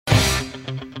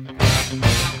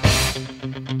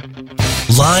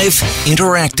Live,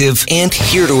 interactive, and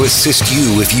here to assist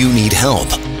you if you need help.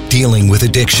 Dealing with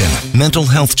addiction, mental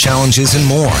health challenges, and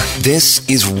more. This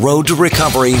is Road to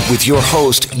Recovery with your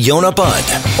host, Yonah Budd,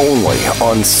 only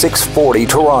on 640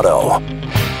 Toronto.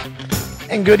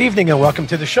 And good evening and welcome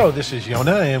to the show. This is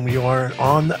Yonah and we are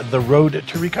on the road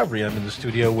to recovery. I'm in the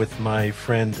studio with my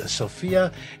friend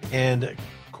Sophia, and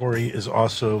Corey is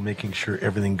also making sure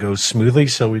everything goes smoothly.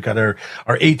 So we've got our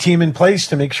A team in place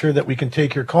to make sure that we can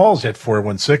take your calls at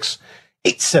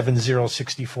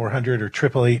 416-870-6400 or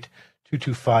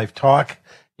 888-225-TALK.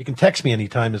 You can text me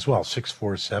anytime as well,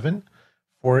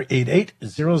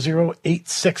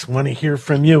 647-488-0086. Want to hear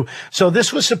from you. So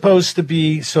this was supposed to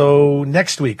be,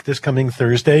 next week, this coming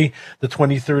Thursday, the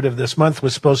 23rd of this month,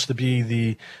 was supposed to be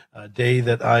the day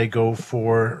that I go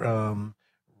for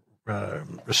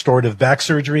restorative back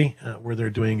surgery, where they're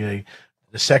doing a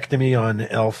vasectomy on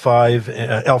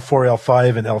L4,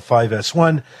 L5, and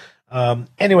L5S1.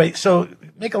 Anyway, so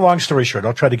make a long story short,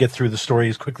 I'll try to get through the story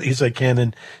as quickly as I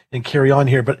can and carry on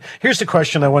here. But here's the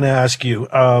question I want to ask you.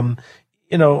 I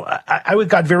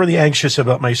got very anxious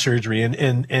about my surgery,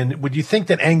 and would you think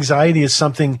that anxiety is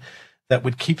something that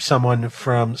would keep someone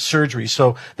from surgery?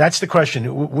 So that's the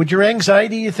question. Would your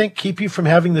anxiety, you think, keep you from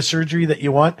having the surgery that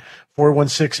you want?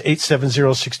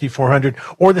 416-870-6400,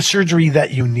 or the surgery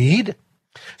that you need?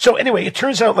 So anyway, it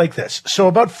turns out like this. So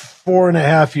about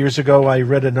 4.5 years ago, I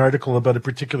read an article about a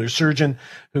particular surgeon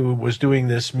who was doing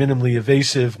this minimally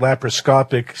invasive,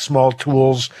 laparoscopic, small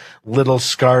tools, little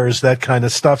scars, that kind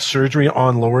of stuff, surgery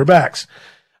on lower backs.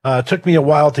 It took me a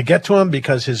while to get to him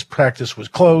because his practice was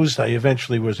closed. I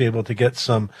eventually was able to get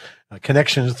some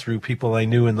connections through people I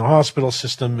knew in the hospital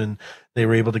system, and they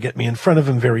were able to get me in front of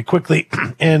him very quickly.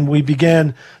 And we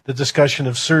began the discussion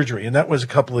of surgery, and that was a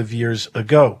couple of years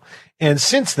ago. And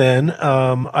since then,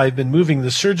 I've been moving the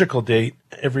surgical date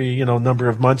every, number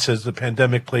of months as the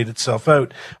pandemic played itself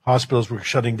out. Hospitals were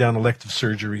shutting down elective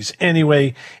surgeries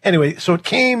anyway. So it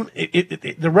came,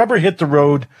 the rubber hit the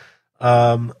road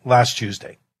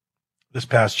this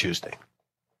past Tuesday.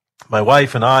 My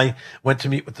wife and I went to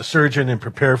meet with the surgeon and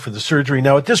prepare for the surgery.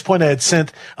 Now, at this point, I had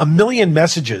sent a million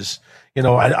messages.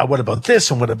 What about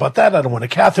this and what about that? I don't want a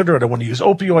catheter. I don't want to use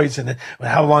opioids. And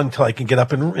how long till I can get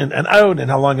up and out, and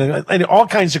how long, and all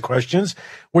kinds of questions,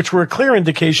 which were a clear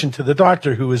indication to the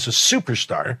doctor, who is a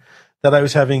superstar, that I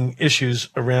was having issues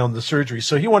around the surgery.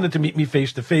 So he wanted to meet me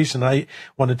face to face, and I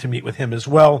wanted to meet with him as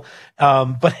well.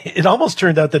 But it almost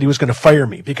turned out that he was going to fire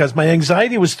me because my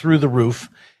anxiety was through the roof,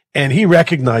 and he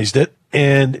recognized it.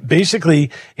 And basically,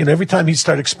 every time he'd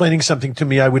start explaining something to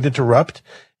me, I would interrupt,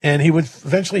 and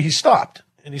eventually he stopped.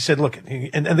 And he said, look,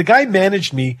 and the guy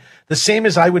managed me the same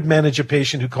as I would manage a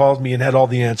patient who called me and had all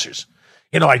the answers.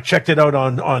 I checked it out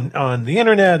on the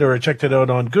internet, or I checked it out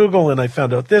on Google, and I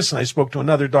found out this, and I spoke to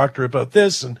another doctor about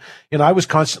this. And, I was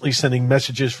constantly sending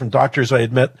messages from doctors I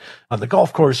had met on the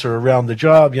golf course or around the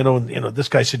job. This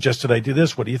guy suggested I do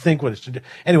this. What do you think? What is to do?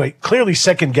 Anyway, clearly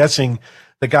second guessing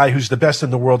the guy who's the best in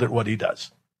the world at what he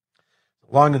does.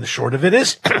 Long and the short of it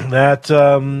is that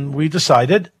we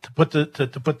decided to put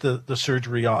the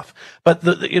surgery off. But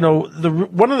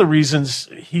one of the reasons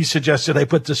he suggested I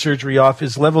put the surgery off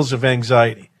is levels of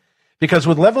anxiety, because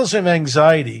with levels of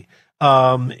anxiety,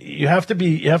 you have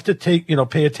to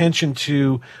pay attention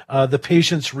to the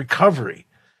patient's recovery.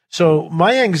 So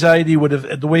my anxiety would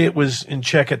have, the way it was in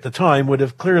check at the time, would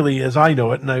have clearly, as I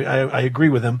know it, and I agree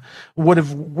with him, would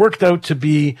have worked out to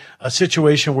be a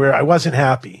situation where I wasn't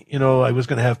happy. I was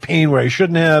going to have pain where I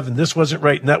shouldn't have, and this wasn't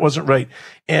right, and that wasn't right.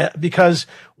 Because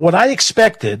what I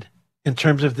expected in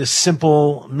terms of this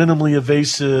simple, minimally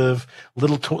invasive,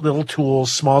 little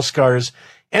tools, small scars,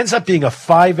 ends up being a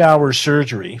 5-hour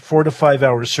surgery, 4 to 5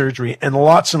 hour surgery, and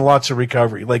lots of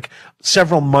recovery, like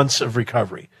several months of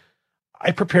recovery. I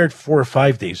prepared 4 or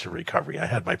 5 days of recovery. I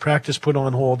had my practice put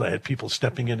on hold. I had people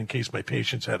stepping in case my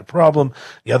patients had a problem.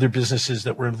 The other businesses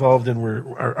that were involved in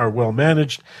are well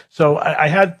managed. So I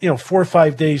had, 4 or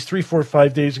 5 days, 3, 4,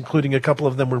 5 days, including a couple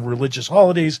of them were religious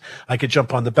holidays. I could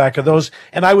jump on the back of those.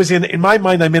 And I was in my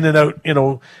mind, I'm in and out,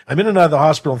 I'm in and out of the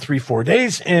hospital in 3, 4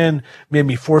 days, and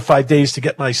maybe 4 or 5 days to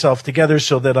get myself together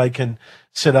so that I can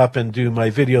sit up and do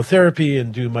my video therapy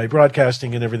and do my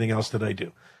broadcasting and everything else that I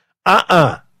do.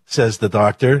 Says the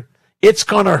doctor. It's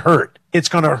going to hurt. It's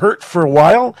going to hurt for a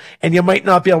while, and you might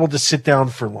not be able to sit down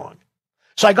for long.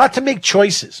 So I got to make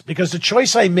choices, because the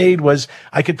choice I made was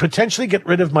I could potentially get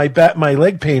rid of my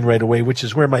leg pain right away, which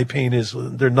is where my pain is.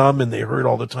 They're numb and they hurt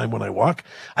all the time when I walk.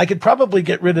 I could probably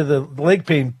get rid of the leg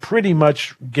pain pretty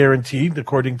much guaranteed,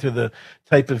 according to the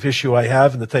type of issue I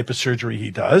have and the type of surgery he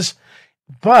does.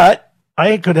 But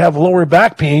I could have lower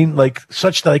back pain, like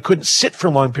such that I couldn't sit for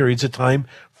long periods of time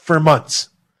for months.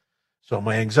 So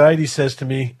my anxiety says to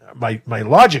me, my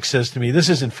logic says to me, this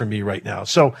isn't for me right now.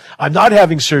 So I'm not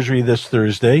having surgery this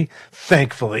Thursday,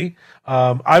 thankfully.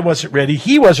 I wasn't ready.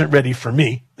 He wasn't ready for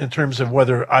me in terms of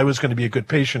whether I was going to be a good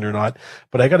patient or not.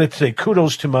 But I got to say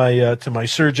kudos to my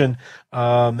surgeon.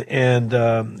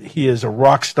 He is a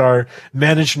rock star,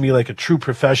 managed me like a true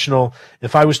professional.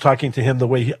 If I was talking to him the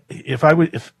way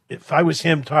if I was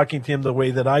him talking to him the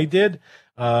way that I did,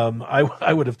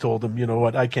 I would have told him, you know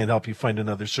what, I can't help you, find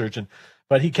another surgeon.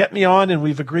 But he kept me on, and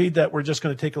we've agreed that we're just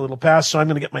going to take a little pass. So I'm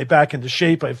going to get my back into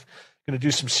shape. I'm going to do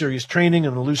some serious training.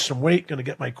 I'm going to lose some weight, going to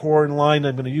get my core in line.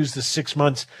 I'm going to use this 6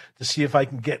 months to see if I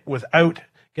can get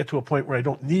to a point where I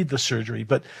don't need the surgery.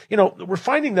 But, we're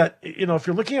finding that, if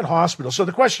you're looking at hospitals, so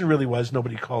the question really was,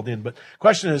 nobody called in, but the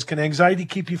question is, can anxiety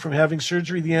keep you from having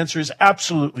surgery? The answer is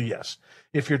absolutely yes.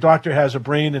 If your doctor has a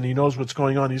brain and he knows what's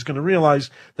going on, he's going to realize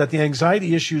that the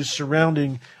anxiety issues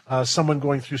surrounding someone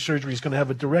going through surgery is going to have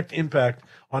a direct impact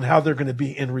on how they're going to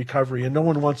be in recovery. And no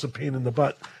one wants a pain in the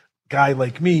butt guy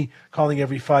like me calling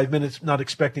every 5 minutes, not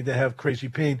expecting to have crazy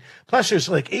pain. Plus, there's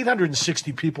like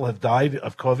 860 people have died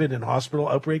of COVID in hospital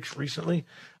outbreaks recently.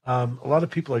 A lot of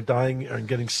people are dying and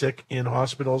getting sick in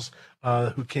hospitals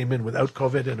who came in without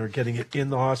COVID and are getting it in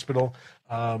the hospital.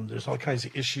 There's all kinds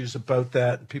of issues about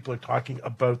that. People are talking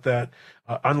about that.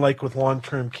 Unlike with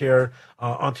long-term care,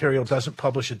 Ontario doesn't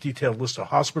publish a detailed list of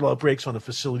hospital outbreaks on a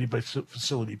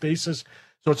facility-by-facility basis.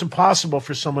 So it's impossible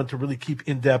for someone to really keep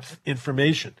in-depth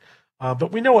information.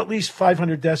 But we know at least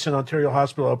 500 deaths in Ontario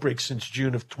hospital outbreaks since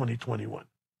June of 2021.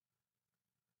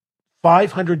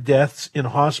 500 deaths in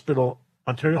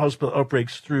Ontario hospital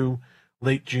outbreaks through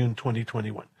late June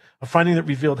 2021. A finding that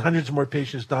revealed hundreds more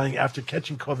patients dying after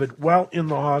catching COVID while in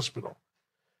the hospital.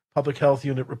 Public Health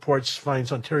Unit reports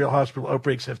finds Ontario hospital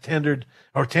outbreaks have tended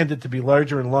to be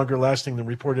larger and longer lasting than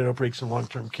reported outbreaks in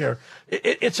long-term care.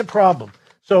 It's a problem.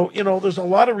 So, there's a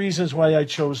lot of reasons why I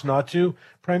chose not to,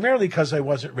 primarily because I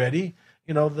wasn't ready.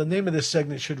 The name of this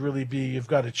segment should really be, you've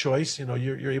got a choice.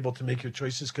 You're able to make your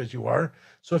choices because you are.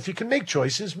 So if you can make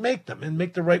choices, make them and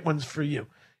make the right ones for you.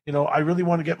 I really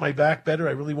want to get my back better.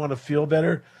 I really want to feel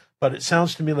better. But it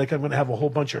sounds to me like I'm going to have a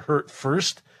whole bunch of hurt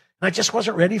first. And I just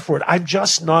wasn't ready for it. I'm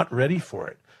just not ready for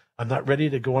it. I'm not ready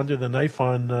to go under the knife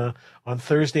on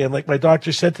Thursday. And like my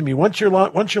doctor said to me, once you're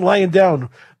lying down,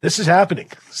 this is happening.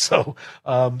 So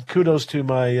kudos to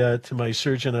my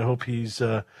surgeon. I hope he's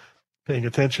paying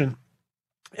attention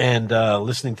and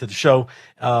listening to the show.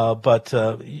 But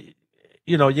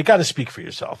you got to speak for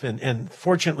yourself. And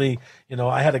fortunately,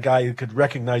 I had a guy who could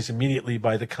recognize immediately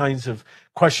by the kinds of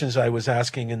questions I was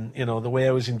asking and, the way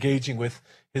I was engaging with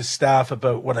his staff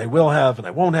about what I will have and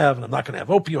I won't have, and I'm not going to have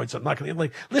opioids. I'm not going to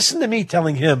listen to me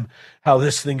telling him how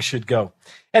this thing should go.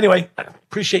 Anyway, I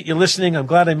appreciate you listening. I'm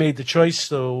glad I made the choice.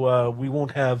 So we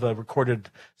won't have a recorded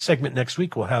segment next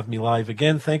week. We'll have me live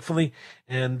again, thankfully.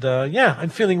 And I'm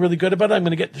feeling really good about it. I'm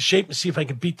going to get into shape and see if I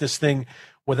can beat this thing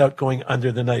without going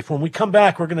under the knife. When we come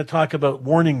back, we're going to talk about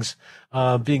warnings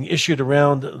being issued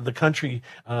around the country,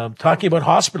 talking about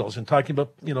hospitals and talking about,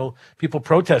 people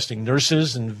protesting,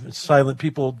 nurses and silent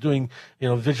people doing,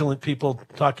 vigilant people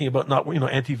talking about not,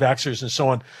 anti-vaxxers and so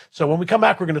on. So when we come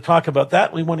back, we're going to talk about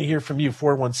that. We want to hear from you,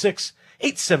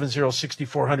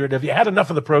 416-870-6400. Have you had enough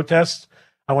of the protests?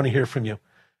 I want to hear from you.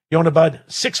 Yonah Budd,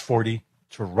 640,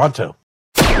 Toronto.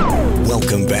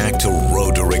 Welcome back to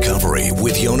Road to Recovery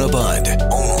with Yonah Budd,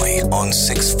 only on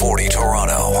 640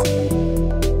 Toronto.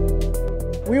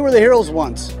 We were the heroes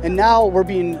once, and now we're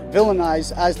being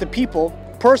villainized as the people.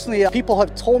 Personally, people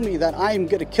have told me that I am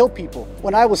going to kill people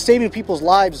when I was saving people's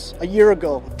lives a year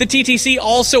ago. The TTC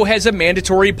also has a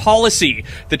mandatory policy.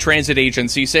 The transit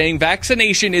agency saying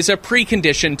vaccination is a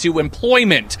precondition to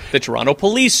employment. The Toronto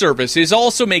Police Service is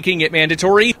also making it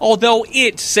mandatory, although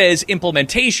it says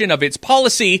implementation of its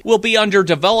policy will be under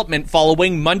development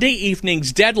following Monday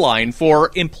evening's deadline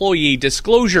for employee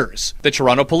disclosures. The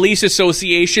Toronto Police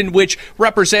Association, which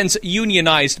represents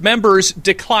unionized members,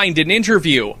 declined an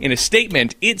interview. In a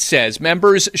statement, it says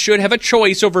members should have a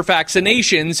choice over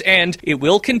vaccinations, and it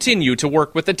will continue to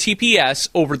work with the TPS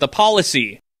over the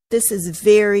policy. This is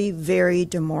very, very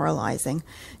demoralizing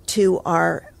to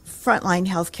our frontline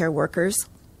healthcare workers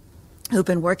who've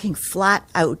been working flat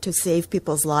out to save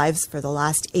people's lives for the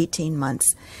last 18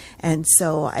 months. And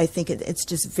so I think it's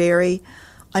just very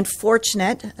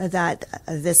unfortunate that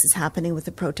this is happening with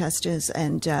the protesters,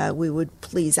 and we would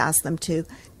please ask them to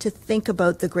think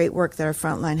about the great work that our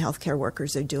frontline healthcare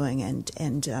workers are doing, and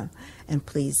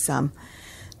please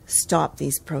stop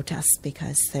these protests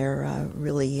because they're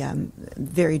really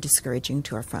very discouraging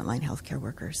to our frontline healthcare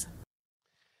workers.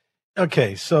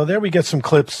 Okay, so there we get some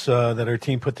clips that our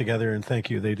team put together, and thank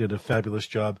you. They did a fabulous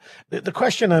job. The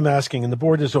question I'm asking, and the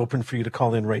board is open for you to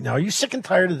call in right now, are you sick and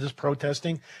tired of this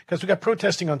protesting? Because we got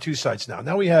protesting on two sides now.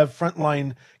 Now we have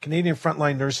Canadian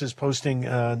frontline nurses posting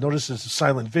notices of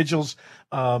silent vigils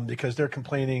because they're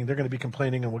complaining. They're going to be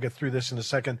complaining, and we'll get through this in a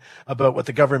second, about what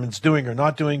the government's doing or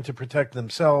not doing to protect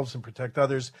themselves and protect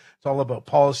others. It's all about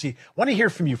policy. I want to hear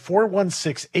from you,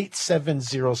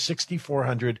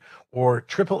 416-870-6400 or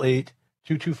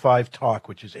 888-225-TALK,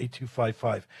 which is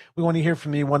 8255. We want to hear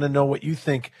from you. We want to know what you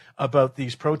think about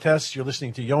these protests. You're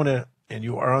listening to Yonah, and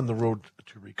you are on the road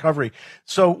to recovery.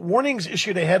 So warnings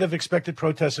issued ahead of expected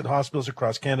protests at hospitals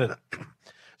across Canada.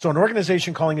 So an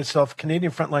organization calling itself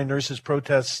Canadian Frontline Nurses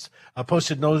Protests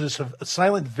posted notice of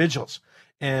silent vigils,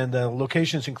 and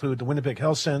locations include the Winnipeg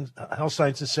Health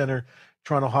Sciences Centre,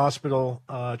 Toronto Hospital,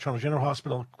 Toronto General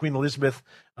Hospital, Queen Elizabeth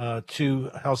II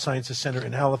Health Sciences Centre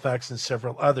in Halifax, and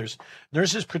several others.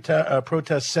 Nurses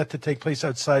protests set to take place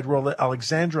outside Royal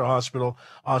Alexandra Hospital,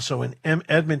 also in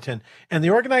Edmonton. And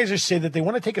the organizers say that they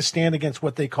want to take a stand against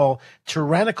what they call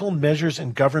tyrannical measures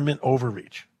and government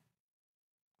overreach.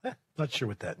 Not sure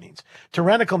what that means.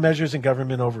 Tyrannical measures and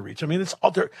government overreach. I mean,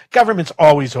 government's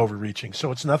always overreaching,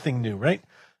 so it's nothing new, right?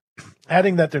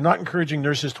 Adding that they're not encouraging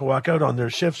nurses to walk out on their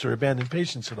shifts or abandon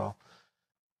patients at all.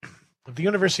 The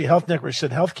University Health Network said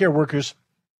healthcare workers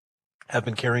have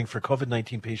been caring for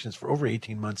COVID-19 patients for over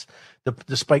 18 months,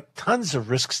 despite tons of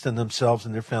risks to themselves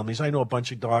and their families. I know a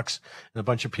bunch of docs and a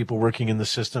bunch of people working in the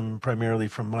system, primarily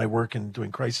from my work and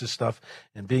doing crisis stuff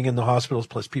and being in the hospitals,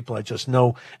 plus people I just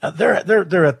know.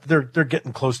 They're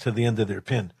getting close to the end of their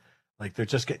pin. Like they're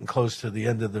just getting close to the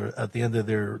end of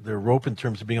their rope in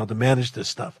terms of being able to manage this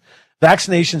stuff.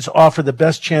 Vaccinations offer the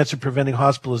best chance of preventing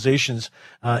hospitalizations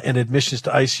and admissions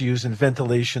to ICUs and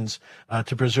ventilations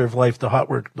to preserve life, the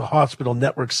hospital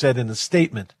network said in a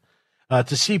statement.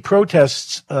 To see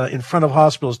protests in front of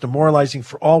hospitals demoralizing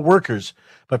for all workers,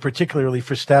 but particularly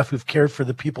for staff who've cared for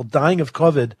the people dying of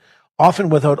COVID, often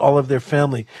without all of their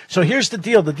family. So here's the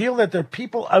deal. The deal that there are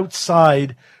people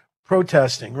outside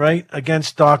protesting, right,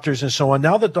 against doctors and so on.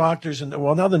 Now the doctors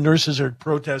now the nurses are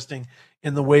protesting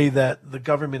in the way that the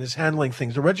government is handling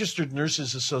things. The Registered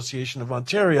Nurses Association of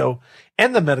Ontario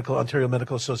and the Ontario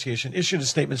Medical Association issued a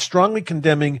statement strongly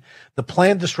condemning the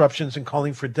planned disruptions and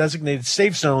calling for designated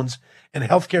safe zones and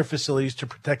healthcare facilities to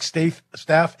protect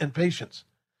staff and patients.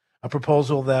 A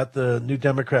proposal that the New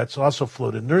Democrats also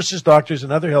floated. Nurses, doctors,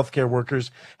 and other healthcare workers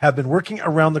have been working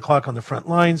around the clock on the front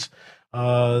lines.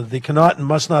 They cannot and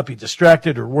must not be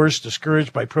distracted or worse,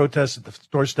 discouraged by protests at the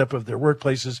doorstep of their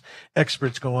workplaces,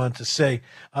 experts go on to say.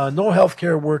 No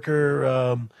healthcare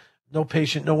worker, no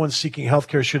patient, no one seeking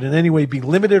healthcare should in any way be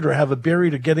limited or have a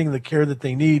barrier to getting the care that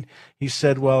they need, he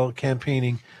said while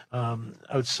campaigning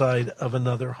outside of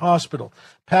another hospital.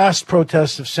 Past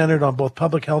protests have centered on both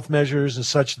public health measures and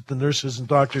such that the nurses and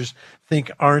doctors think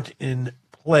aren't in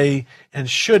play and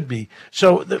should be.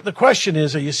 So the question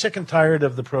is, are you sick and tired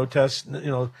of the protests?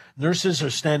 Nurses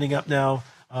are standing up now,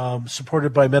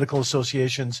 supported by medical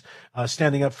associations,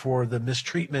 standing up for the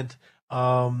mistreatment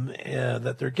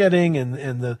that they're getting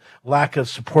and the lack of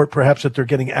support perhaps that they're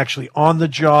getting actually on the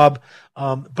job.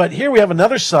 But here we have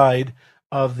another side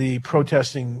of the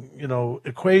protesting,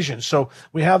 equation. So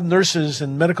we have nurses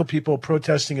and medical people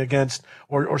protesting against,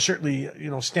 or certainly,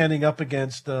 standing up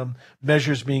against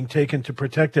measures being taken to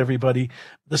protect everybody.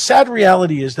 The sad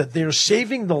reality is that they're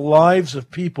saving the lives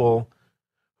of people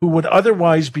who would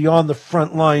otherwise be on the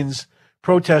front lines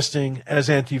protesting as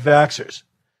anti-vaxxers,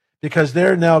 because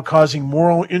they're now causing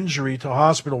moral injury to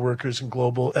hospital workers in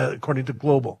Global, according to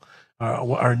Global,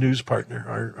 our news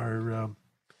partner,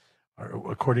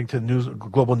 according to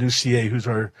Global News CA, who's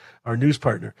our news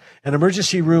partner. An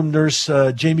emergency room nurse,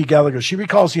 Jamie Gallagher, she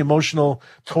recalls the emotional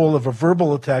toll of a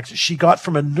verbal attack she got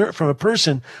from a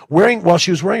person while she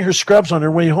was wearing her scrubs on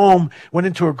her way home, went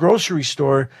into a grocery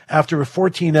store after a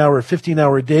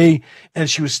 15-hour day, and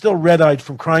she was still red-eyed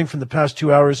from crying from the past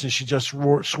 2 hours, and she just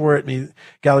swore at me,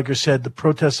 Gallagher said. The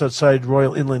protests outside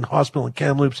Royal Inland Hospital in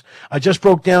Kamloops, I just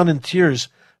broke down in tears,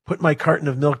 put my carton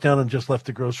of milk down, and just left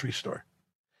the grocery store.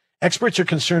 Experts are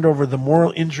concerned over the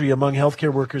moral injury among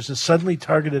healthcare workers and suddenly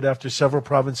targeted after several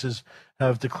provinces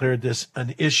have declared this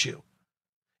an issue.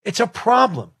 It's a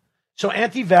problem. So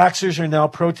anti-vaxxers are now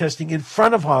protesting in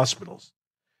front of hospitals,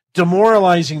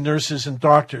 demoralizing nurses and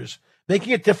doctors,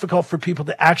 making it difficult for people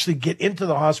to actually get into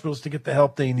the hospitals to get the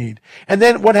help they need. And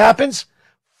then what happens?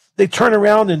 They turn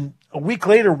around and a week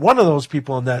later, one of those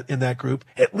people in that group,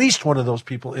 at least one of those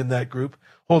people in that group,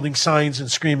 holding signs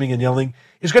and screaming and yelling,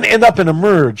 is going to end up in a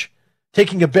merge,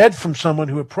 taking a bed from someone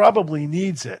who probably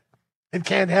needs it and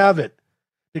can't have it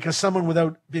because someone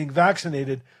without being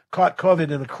vaccinated caught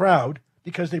COVID in a crowd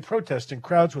because they protest in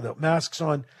crowds without masks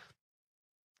on.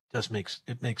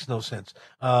 It makes no sense.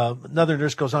 Another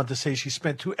nurse goes on to say she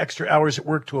spent 2 extra hours at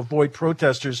work to avoid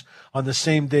protesters on the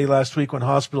same day last week when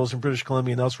hospitals in British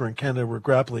Columbia and elsewhere in Canada were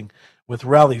grappling with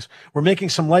rallies. We're making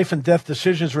some life and death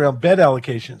decisions around bed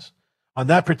allocations. On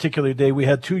that particular day, we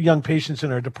had 2 young patients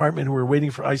in our department who were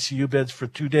waiting for ICU beds for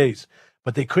 2 days,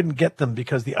 but they couldn't get them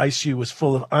because the ICU was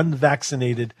full of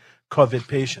unvaccinated COVID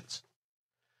patients.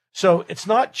 So it's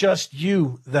not just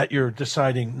you that you're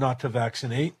deciding not to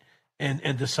vaccinate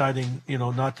and deciding,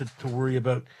 not to worry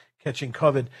about catching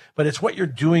COVID, but it's what you're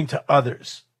doing to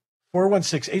others.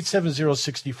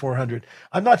 416-870-6400.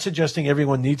 I'm not suggesting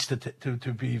everyone needs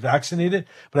to be vaccinated,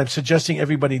 but I'm suggesting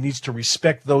everybody needs to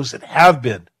respect those that have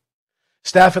been.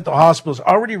 Staff at the hospital is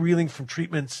already reeling from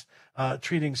treatments,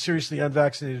 treating seriously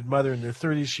unvaccinated mother in their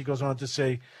 30s. She goes on to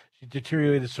say she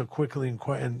deteriorated so quickly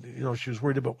and she was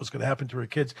worried about what's going to happen to her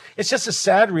kids. It's just a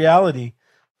sad reality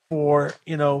for,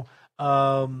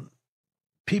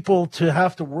 people to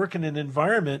have to work in an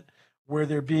environment where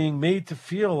they're being made to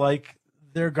feel like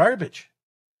they're garbage.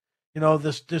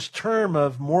 This term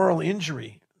of moral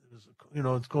injury,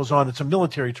 it goes on. It's a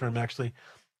military term, actually.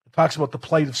 It talks about the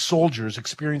plight of soldiers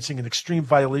experiencing an extreme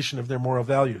violation of their moral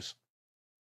values.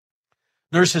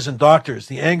 Nurses and doctors,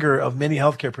 the anger of many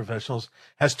healthcare professionals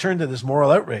has turned to this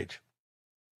moral outrage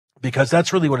because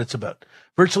that's really what it's about.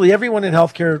 Virtually everyone in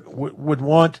healthcare would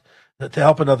want to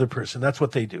help another person. That's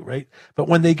what they do, right? But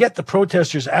when they get the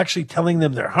protesters actually telling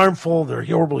them they're harmful, they're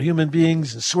horrible human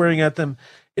beings, and swearing at them,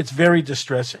 it's very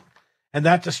distressing. And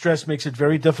that distress makes it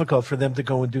very difficult for them to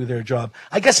go and do their job.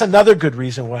 I guess another good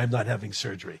reason why I'm not having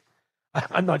surgery.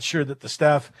 I'm not sure that the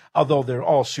staff, although they're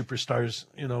all superstars,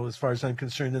 as far as I'm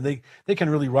concerned, and they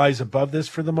can really rise above this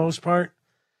for the most part.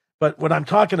 But what I'm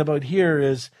talking about here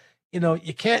is,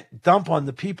 you can't dump on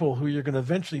the people who you're going to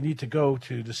eventually need to go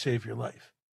to save your life.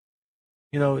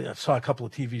 I saw a couple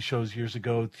of TV shows years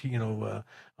ago, a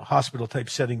hospital type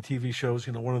setting TV shows,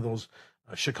 one of those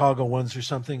Chicago ones or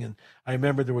something. And I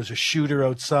remember there was a shooter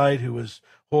outside who was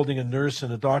holding a nurse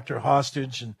and a doctor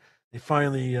hostage. And they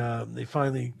finally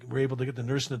were able to get the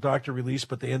nurse and the doctor released,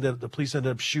 but the police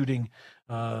ended up shooting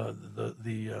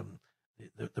the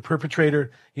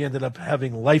perpetrator. He ended up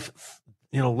having life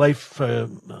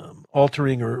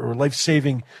altering or life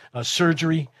saving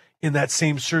surgery in that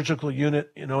same surgical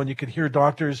unit, and you could hear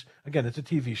doctors, again, it's a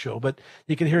TV show, but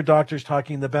you can hear doctors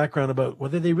talking in the background about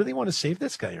whether they really want to save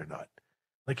this guy or not.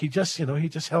 Like he just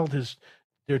held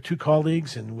their 2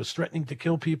 colleagues and was threatening to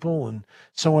kill people and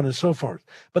so on and so forth.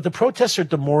 But the protests are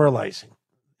demoralizing.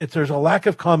 If there's a lack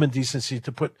of common decency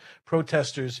to put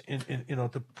protesters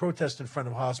to protest in front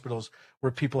of hospitals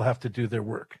where people have to do their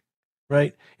work.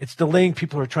 Right? It's delaying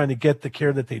people who are trying to get the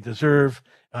care that they deserve.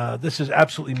 This is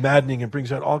absolutely maddening and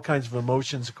brings out all kinds of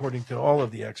emotions, according to all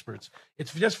of the experts.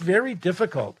 It's just very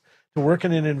difficult to work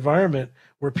in an environment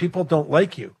where people don't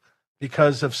like you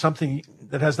because of something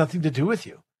that has nothing to do with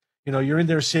you. You're in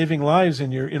there saving lives,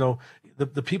 and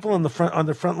the people on the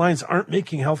front lines aren't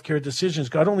making healthcare decisions.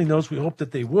 God only knows. We hope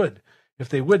that they would. If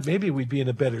they would, maybe we'd be in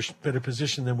a better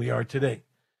position than we are today.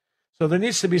 So there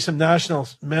needs to be some national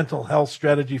mental health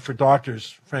strategy for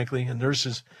doctors, frankly, and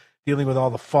nurses dealing with all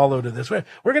the fallout of this. We're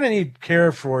going to need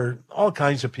care for all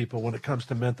kinds of people when it comes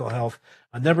to mental health.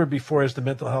 Never before has the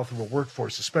mental health of a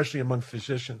workforce, especially among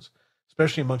physicians,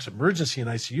 especially amongst emergency and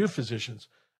ICU physicians,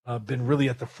 been really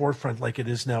at the forefront like it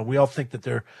is now. We all think that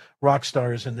they're rock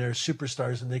stars and they're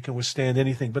superstars and they can withstand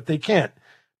anything, but they can't.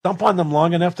 Dump on them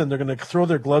long enough, then they're going to throw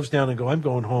their gloves down and go, I'm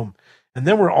going home. And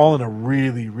then we're all in a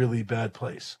really, really bad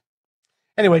place.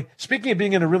 Anyway, speaking of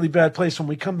being in a really bad place, when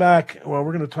we come back, we're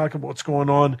going to talk about what's going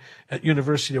on at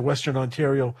University of Western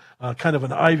Ontario, kind of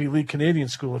an Ivy League Canadian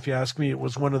school, if you ask me. It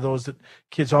was one of those that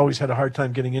kids always had a hard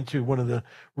time getting into, one of the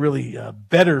really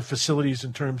better facilities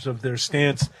in terms of their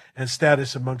stance and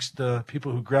status amongst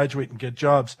people who graduate and get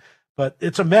jobs. But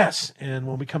it's a mess, and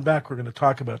when we come back, we're going to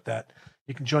talk about that.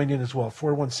 You can join in as well,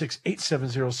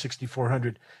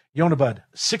 416-870-6400, Yonah Budd,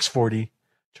 640,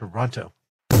 Toronto.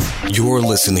 You're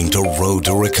listening to Road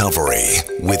to Recovery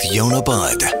with Yonah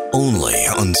Budd, only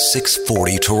on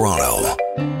 640 Toronto.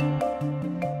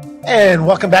 And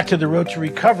welcome back to the Road to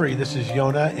Recovery. This is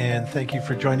Yonah, and thank you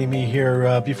for joining me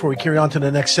here. Before we carry on to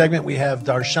the next segment, we have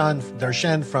Darshan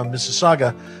from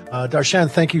Mississauga.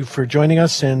 Darshan, thank you for joining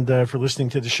us and for listening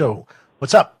to the show.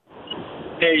 What's up?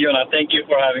 Hey, Yonah, thank you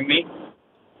for having me.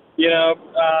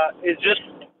 It's just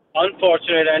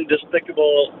unfortunate and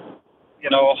despicable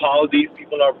how these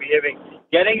people are behaving.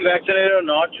 Getting vaccinated or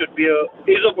not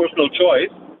is a personal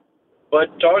choice, but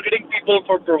targeting people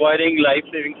for providing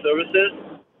life-saving services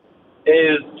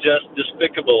is just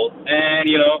despicable. And,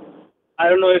 I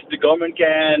don't know if the government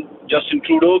Justin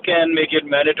Trudeau can make it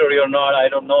mandatory or not. I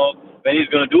don't know when he's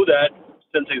going to do that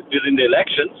since he's within the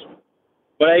elections.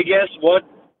 But I guess what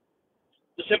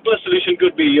the simplest solution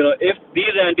could be, if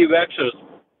these anti-vaxxers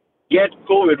get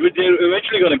COVID, which they're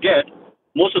eventually going to get,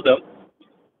 most of them,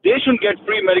 they shouldn't get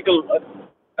free medical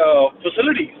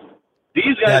facilities.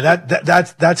 These guys. Yeah,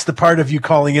 that's the part of you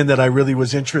calling in that I really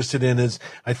was interested in. Is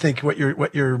I think what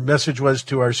your message was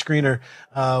to our screener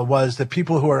was that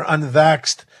people who are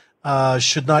unvaxxed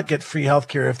should not get free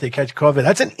healthcare if they catch COVID.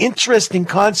 That's an interesting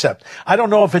concept. I don't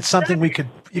know if it's something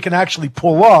you can actually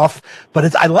pull off,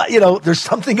 but there's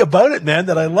something about it, man,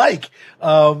 that I like.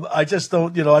 I just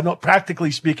don't, I know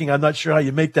practically speaking, I'm not sure how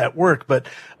you make that work, but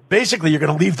basically you're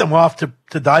going to leave them off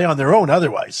to die on their own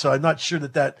otherwise. So I'm not sure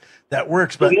that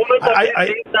works, but the moment I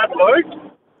think that works,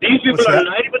 these people 90%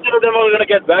 of them are going to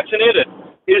get vaccinated.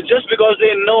 It's just because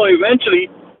they know eventually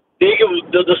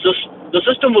the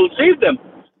system will save them.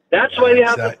 That's why they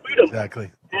have the freedom.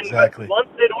 Exactly. And once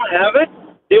they don't have it,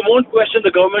 they won't question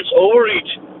the government's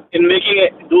overreach in making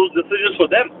those decisions for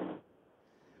them.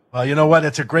 Well, you know what?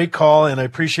 It's a great call, and I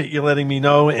appreciate you letting me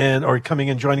know or coming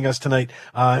and joining us tonight.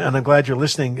 And I'm glad you're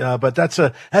listening. But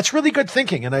that's really good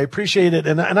thinking, and I appreciate it.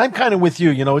 And I'm kind of with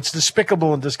you. It's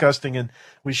despicable and disgusting, and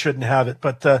we shouldn't have it.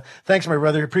 But thanks, my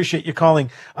brother. Appreciate you calling.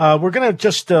 We're going to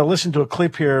just listen to a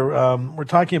clip here. We're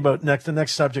talking about the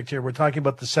next subject here. We're talking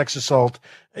about the sex assault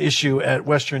issue at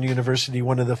Western University,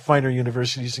 one of the finer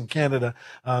universities in Canada.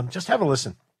 Just have a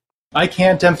listen. I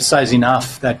can't emphasize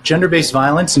enough that gender-based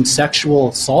violence and sexual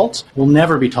assault will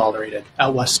never be tolerated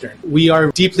at Western. We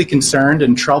are deeply concerned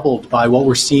and troubled by what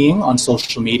we're seeing on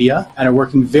social media and are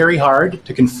working very hard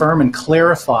to confirm and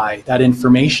clarify that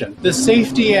information. The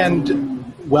safety and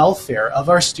welfare of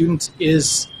our students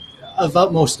is of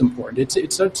utmost importance.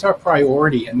 It's our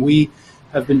priority, and we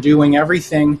have been doing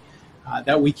everything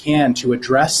that we can to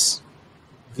address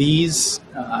these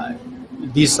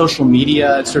social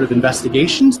media sort of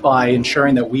investigations by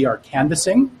ensuring that we are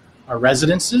canvassing our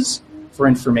residences for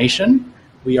information.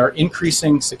 We are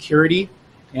increasing security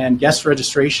and guest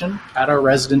registration at our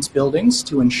residence buildings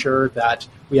to ensure that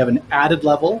we have an added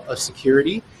level of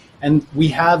security. And we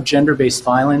have gender-based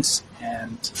violence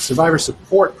and survivor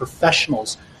support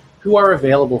professionals who are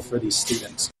available for these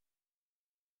students.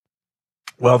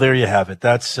 Well, there you have it.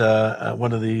 That's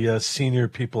one of the senior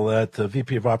people at the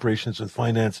VP of Operations and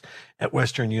Finance at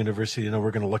Western University. We're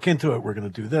going to look into it. We're going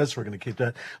to do this. We're going to keep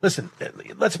that. Listen,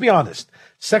 let's be honest.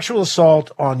 Sexual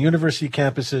assault on university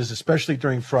campuses, especially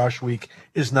during Frosh Week,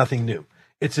 is nothing new.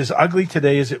 It's as ugly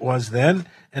today as it was then,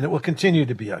 and it will continue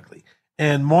to be ugly.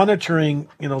 And monitoring,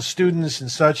 students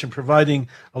and such, and providing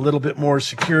a little bit more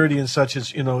security and such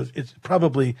is, it's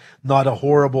probably not a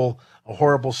horrible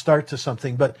start to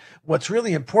something. But what's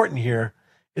really important here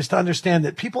is to understand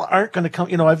that people aren't going to come.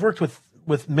 I've worked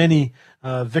with many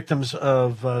victims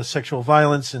of sexual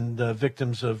violence and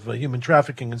victims of human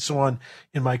trafficking and so on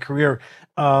in my career.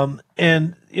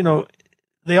 And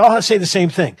they all say the same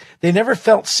thing. They never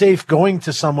felt safe going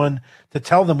to someone to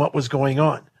tell them what was going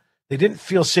on. They didn't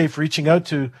feel safe reaching out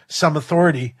to some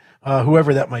authority,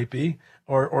 whoever that might be,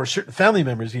 or certain family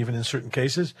members, even in certain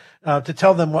cases, to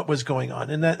tell them what was going on.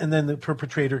 And then the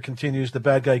perpetrator continues, the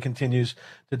bad guy continues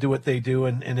to do what they do,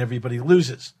 and everybody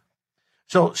loses.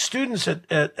 So students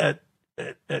at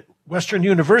Western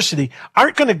University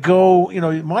aren't going to go,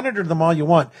 monitor them all you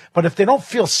want, but if they don't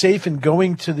feel safe in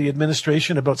going to the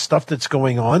administration about stuff that's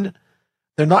going on,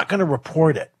 they're not going to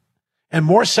report it. And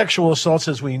more sexual assaults,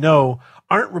 as we know,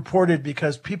 aren't reported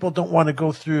because people don't want to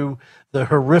go through the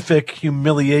horrific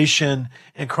humiliation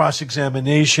and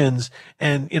cross-examinations.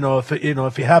 And,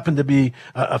 if you happen to be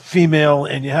a female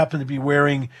and you happen to be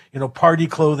wearing, party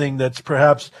clothing that's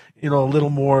perhaps, a little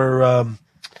more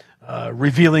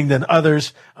revealing than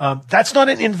others, that's not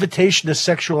an invitation to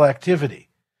sexual activity.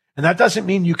 And that doesn't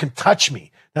mean you can touch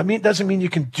me. Doesn't mean you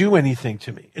can do anything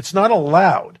to me. It's not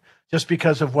allowed just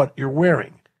because of what you're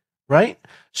wearing. Right?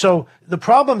 So the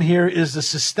problem here is the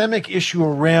systemic issue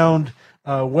around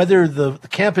whether the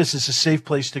campus is a safe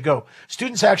place to go.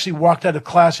 Students actually walked out of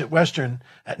class at Western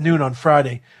at noon on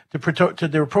Friday.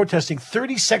 They were protesting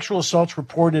 30 sexual assaults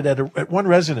reported at one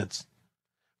residence.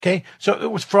 Okay? So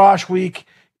it was Frosh Week.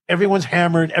 Everyone's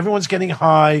hammered. Everyone's getting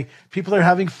high. People are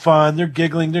having fun. They're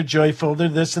giggling. They're joyful. They're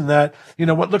this and that.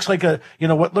 What looks like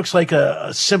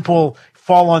a simple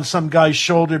fall on some guy's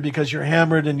shoulder because you're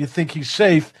hammered and you think he's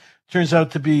safe turns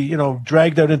out to be,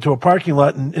 dragged out into a parking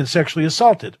lot and sexually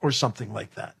assaulted or something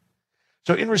like that.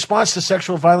 So in response to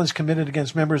sexual violence committed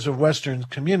against members of Western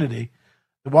community,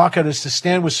 the walkout is to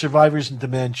stand with survivors and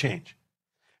demand change.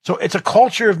 So it's a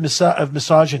culture of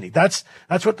misogyny. That's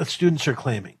what the students are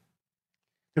claiming.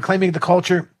 They're claiming the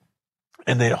culture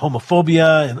and the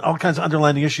homophobia and all kinds of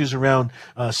underlying issues around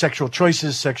sexual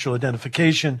choices, sexual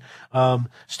identification.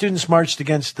 Students marched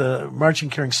against marching,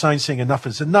 carrying signs saying enough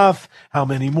is enough. How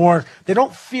many more? They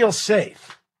don't feel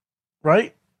safe,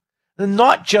 right? And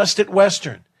not just at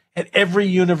Western, at every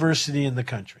university in the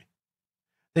country.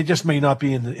 They just may not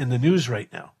be in the news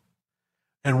right now.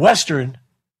 And Western,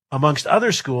 amongst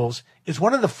other schools, is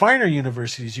one of the finer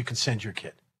universities you can send your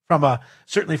kid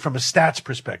certainly from a stats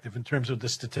perspective in terms of the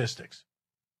statistics.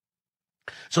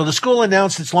 So the school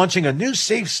announced it's launching a new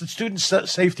student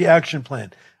safety action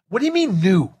plan. What do you mean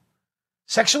new?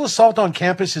 Sexual assault on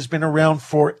campus has been around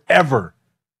forever.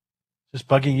 Just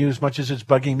bugging you as much as it's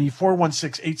bugging me.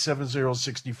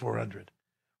 416-870-6400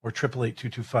 or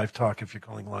 888-225-TALK if you're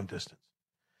calling long distance.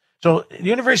 So the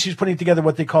university is putting together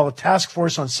what they call a task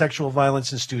force on sexual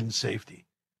violence and student safety.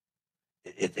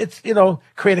 It's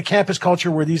create a campus culture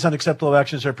where these unacceptable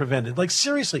actions are prevented. Like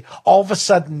seriously, all of a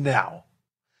sudden now.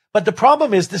 But the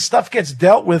problem is this stuff gets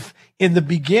dealt with in the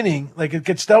beginning. Like it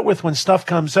gets dealt with when stuff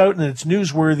comes out and it's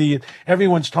newsworthy and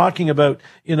everyone's talking about,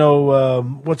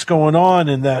 what's going on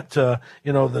and that,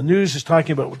 the news is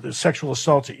talking about the sexual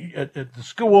assaults at the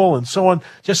school and so on.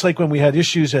 Just like when we had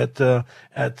issues at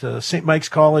St. Mike's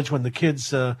College when the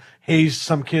kids, hazed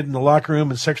some kid in the locker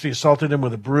room and sexually assaulted him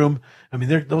with a broom. I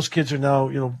mean, those kids are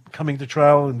now, coming to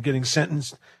trial and getting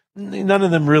sentenced. None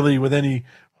of them really with any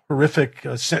horrific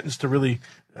sentence to really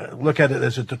look at it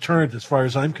as a deterrent as far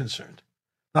as I'm concerned,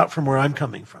 not from where I'm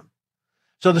coming from.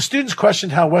 So the students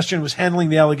questioned how Western was handling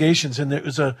the allegations, and there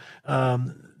was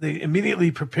they immediately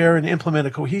prepare and implement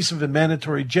a cohesive and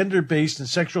mandatory gender-based and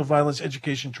sexual violence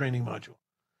education training module.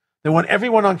 They want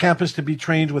everyone on campus to be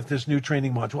trained with this new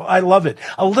training module. I love it.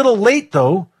 A little late,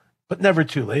 though, but never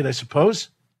too late, I suppose,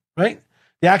 right?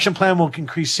 The action plan will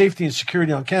increase safety and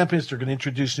security on campus. They're going to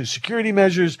introduce new security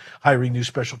measures, hiring new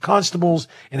special constables,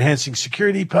 enhancing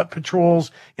security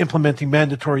patrols, implementing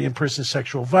mandatory in-person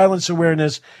sexual violence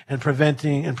awareness, and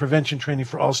prevention training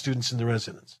for all students and the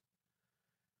residents.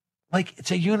 Like,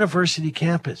 it's a university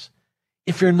campus.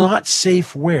 If you're not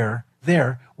safe where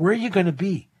are you going to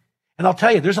be? And I'll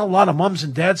tell you, there's a lot of moms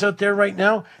and dads out there right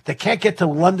now that can't get to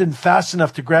London fast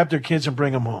enough to grab their kids and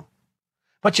bring them home.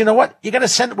 But you know what? Where are you going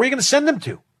to send them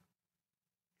to?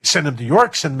 Send them to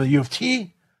York, send them to U of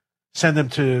T, send them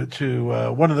to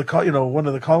one of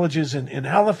the colleges in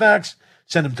Halifax,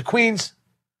 send them to Queens,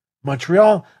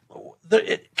 Montreal.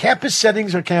 Campus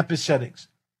settings are campus settings.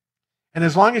 And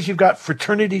as long as you've got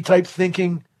fraternity type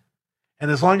thinking, and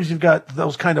as long as you've got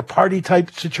those kind of party type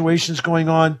situations going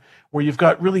on where you've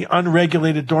got really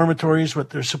unregulated dormitories, what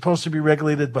they're supposed to be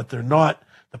regulated, but they're not.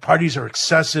 The parties are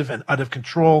excessive and out of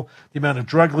control. The amount of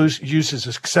drug use is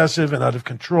excessive and out of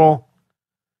control.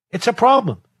 It's a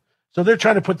problem. So they're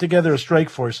trying to put together a strike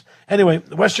force. Anyway,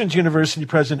 Western's University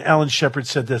President Alan Shepard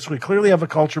said this: "We clearly have a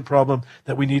culture problem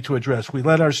that we need to address. We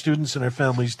let our students and our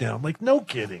families down." Like, no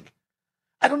kidding.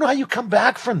 I don't know how you come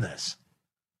back from this.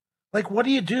 Like, what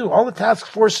do you do? All the task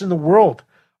force in the world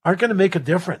aren't going to make a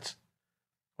difference.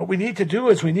 What we need to do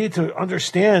is we need to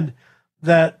understand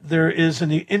that there is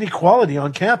an inequality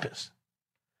on campus.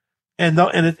 And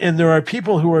there are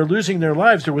people who are losing their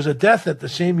lives. There was a death at the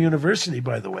same university,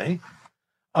 by the way,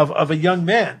 of a young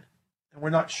man. And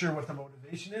we're not sure what the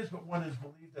motivation is, but one is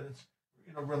believed that it's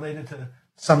related to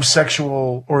some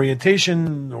sexual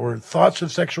orientation or thoughts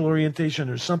of sexual orientation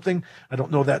or something. I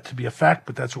don't know that to be a fact,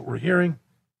 but that's what we're hearing.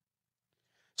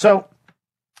 So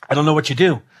I don't know what you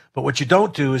do, but what you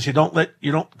don't do is you don't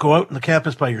go out on the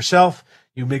campus by yourself.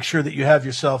 You make sure that you have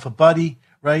yourself a buddy,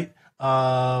 right?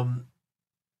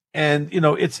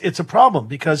 It's a problem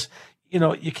because,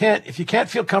 if you can't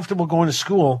feel comfortable going to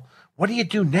school, what do you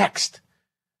do next?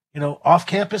 Off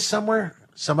campus somewhere,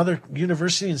 some other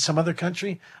university in some other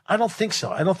country? I don't think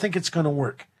so. I don't think it's going to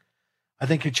work. I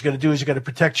think what you got to do is you got to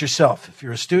protect yourself. If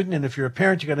you're a student and if you're a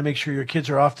parent, you got to make sure your kids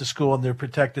are off to school and they're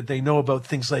protected. They know about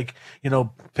things like,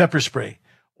 pepper spray.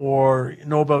 Or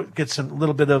get some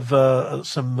little bit of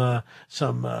some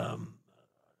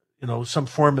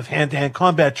form of hand-to-hand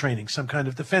combat training, some kind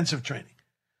of defensive training.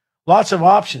 Lots of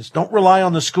options. Don't rely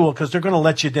on the school because they're going to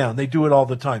let you down. They do it all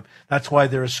the time. That's why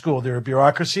they're a school. They're a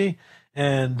bureaucracy,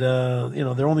 and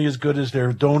they're only as good as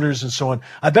their donors and so on.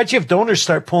 I bet you if donors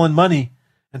start pulling money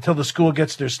until the school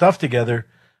gets their stuff together,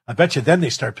 I bet you then they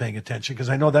start paying attention because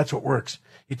I know that's what works.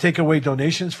 You take away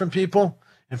donations from people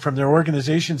and from their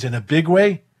organizations in a big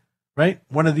way. Right?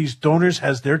 One of these donors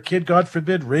has their kid, God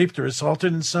forbid, raped or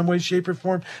assaulted in some way, shape, or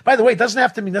form. By the way, it doesn't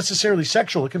have to be necessarily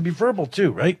sexual. It can be verbal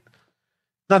too, right?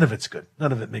 None of it's good.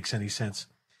 None of it makes any sense.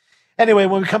 Anyway,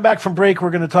 when we come back from break, we're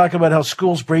going to talk about how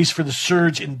schools brace for the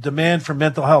surge in demand for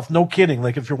mental health. No kidding.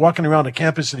 Like if you're walking around a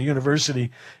campus at a university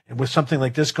and with something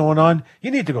like this going on, you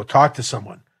need to go talk to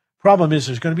someone. Problem is,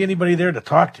 there's going to be anybody there to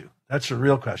talk to. That's the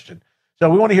real question. So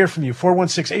we want to hear from you.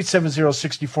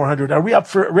 416-870-6400. Are we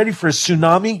ready for a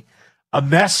tsunami, a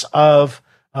mess of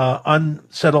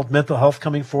unsettled mental health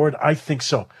coming forward? I think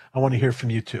so. I want to hear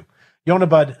from you too. Yonah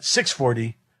Budd,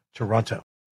 640, Toronto.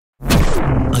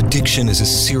 Addiction is a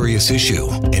serious issue,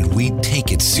 and we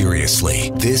take it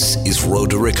seriously. This is Road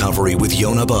to Recovery with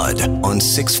Yonah Budd on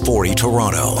 640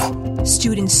 Toronto.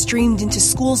 Students streamed into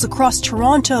schools across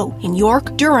Toronto, in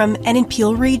York, Durham, and in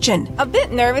Peel Region. A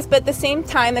bit nervous, but at the same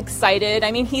time excited.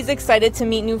 I mean, he's excited to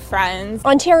meet new friends.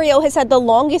 Ontario has had the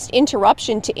longest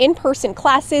interruption to in-person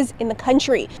classes in the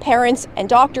country. Parents and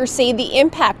doctors say the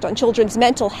impact on children's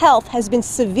mental health has been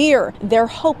severe. They're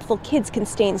hopeful kids can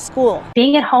stay in school.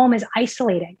 Being at home is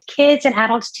isolating. Kids and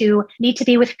adults too need to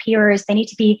be with peers. They need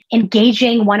to be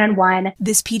engaging one-on-one.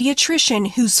 This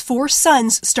pediatrician, whose 4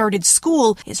 sons started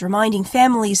school, is reminding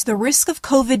families the risk of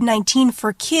COVID-19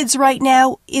 for kids right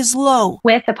now is low.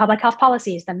 With the public health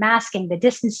policies, the masking, the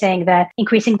distancing, the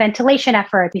increasing ventilation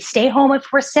effort, we stay home if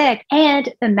we're sick,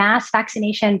 and the mass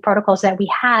vaccination protocols that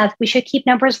we have, we should keep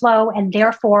numbers low, and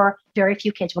therefore very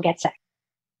few kids will get sick.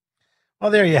 Well,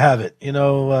 there you have it.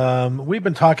 We've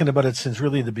been talking about it since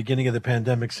really the beginning of the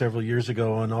pandemic several years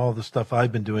ago, and all the stuff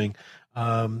I've been doing,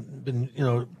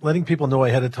 letting people know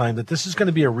ahead of time that this is going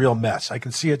to be a real mess. I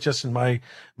can see it just in my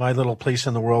little place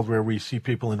in the world where we see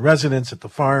people in residence at the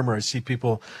farm, or I see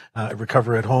people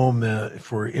recover at home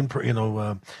for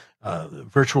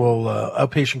virtual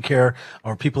outpatient care,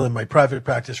 or people in my private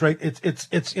practice. Right?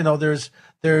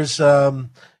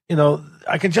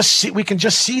 We can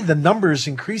just see the numbers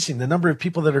increasing, the number of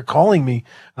people that are calling me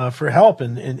for help,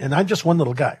 and I'm just one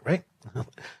little guy, right?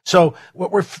 So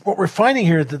what we're finding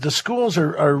here is that the schools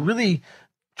are really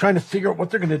trying to figure out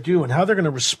what they're going to do and how they're going to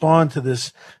respond to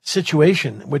this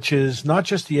situation, which is not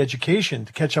just the education,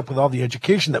 to catch up with all the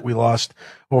education that we lost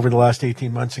over the last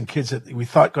 18 months, and kids that we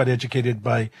thought got educated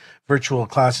by virtual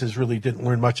classes really didn't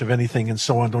learn much of anything, and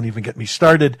so on. Don't even get me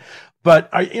started. But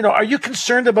are you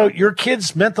concerned about your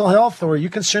kids' mental health, or are you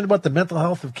concerned about the mental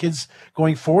health of kids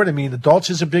going forward? I mean, adults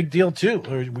is a big deal too.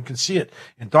 Or we can see it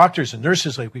in doctors and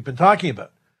nurses, like we've been talking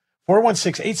about.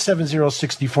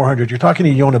 416-870-6400. You're talking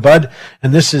to Yonah Budd,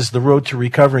 and this is the Road to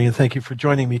Recovery, and thank you for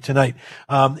joining me tonight.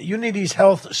 Unity's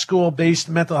Health School-based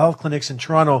mental health clinics in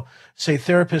Toronto say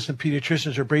therapists and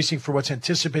pediatricians are bracing for what's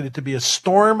anticipated to be a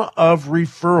storm of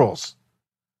referrals.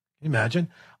 Can you imagine?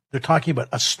 They're talking about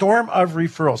a storm of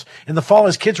referrals. In the fall,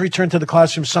 as kids return to the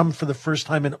classroom, some for the first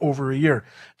time in over a year,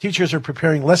 teachers are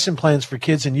preparing lesson plans for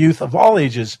kids and youth of all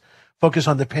ages, focus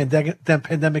on the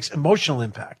pandemic's emotional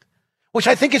impact, which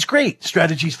I think is great.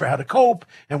 Strategies for how to cope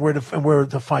and where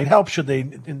to find help should they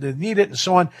need it, and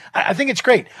so on. I think it's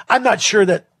great. I'm not sure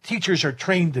that teachers are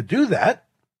trained to do that.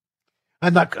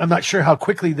 I'm not sure how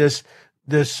quickly this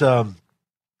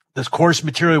course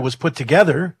material was put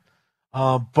together.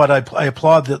 But I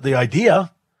applaud the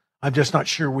idea. I'm just not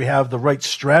sure we have the right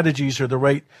strategies or the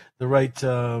right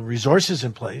resources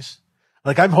in place.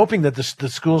 Like, I'm hoping that the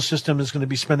school system is going to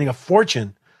be spending a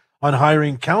fortune on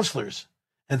hiring counselors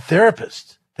and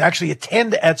therapists to actually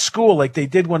attend at school like they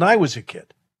did when I was a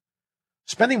kid.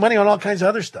 Spending money on all kinds of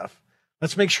other stuff.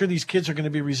 Let's make sure these kids are going to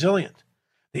be resilient.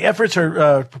 The efforts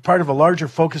are part of a larger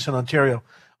focus in Ontario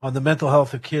on the mental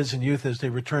health of kids and youth as they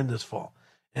return this fall.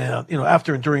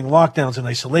 After enduring lockdowns and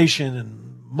isolation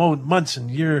and months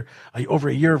and over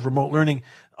a year of remote learning,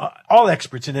 all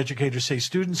experts and educators say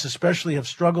students especially have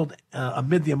struggled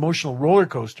amid the emotional roller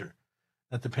coaster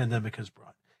that the pandemic has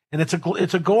brought. And it's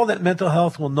a goal that mental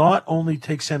health will not only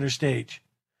take center stage,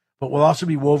 but will also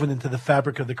be woven into the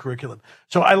fabric of the curriculum.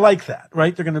 So I like that,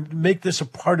 right? They're going to make this a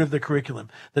part of the curriculum.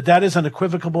 That is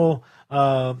unequivocal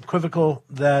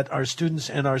that our students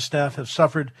and our staff have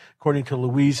suffered, according to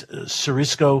Louise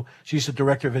Cerisco. She's the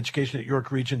Director of Education at York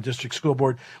Region District School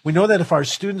Board. We know that if our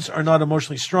students are not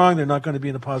emotionally strong, they're not going to be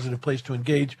in a positive place to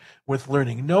engage with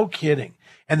learning. No kidding.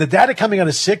 And the data coming out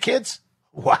of sick kids,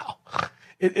 wow,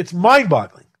 it's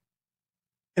mind-boggling.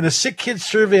 In a sick kids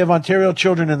survey of Ontario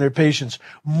children and their patients,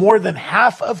 more than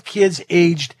half of kids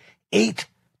aged 8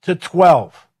 to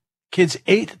 12. Kids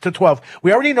 8 to 12.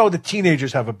 We already know that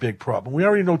teenagers have a big problem. We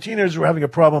already know teenagers were having a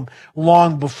problem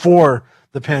long before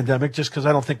the pandemic, just because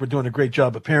I don't think we're doing a great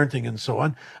job of parenting and so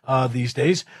on these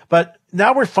days. But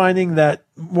now we're finding that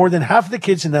more than half of the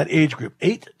kids in that age group,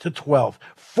 8 to 12,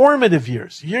 formative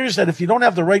years that if you don't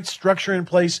have the right structure in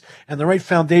place and the right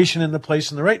foundation in the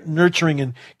place and the right nurturing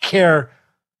and care,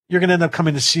 you're going to end up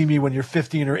coming to see me when you're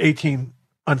 15 or 18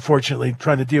 unfortunately,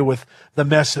 trying to deal with the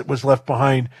mess that was left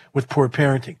behind with poor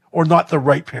parenting or not the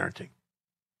right parenting.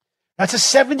 That's a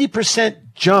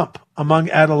 70% jump among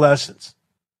adolescents.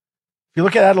 If you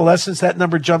look at adolescents, that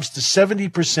number jumps to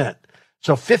 70%.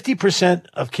 So 50%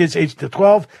 of kids aged to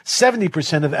 12,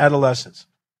 70% of adolescents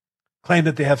claim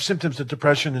that they have symptoms of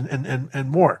depression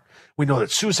and more. We know that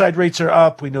suicide rates are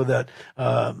up. We know that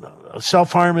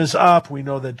self-harm is up. We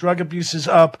know that drug abuse is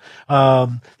up.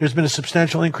 There's been a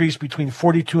substantial increase between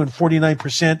 42 and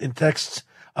 49% in texts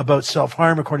about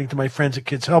self-harm, according to my friends at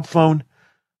Kids Help Phone.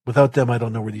 Without them, I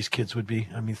don't know where these kids would be.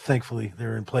 I mean, thankfully,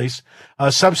 they're in place.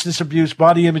 Substance abuse,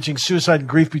 body imaging, suicide, and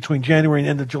grief between January and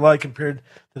end of July compared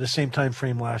to the same time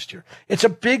frame last year. It's a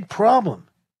big problem.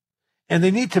 And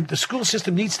the school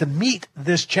system needs to meet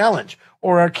this challenge,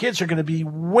 or our kids are going to be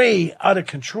way out of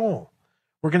control.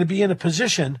 We're going to be in a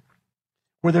position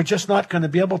where they're just not going to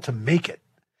be able to make it.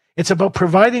 It's about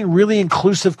providing really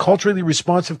inclusive, culturally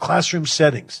responsive classroom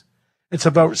settings. It's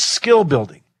about skill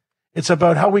building. It's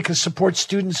about how we can support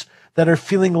students that are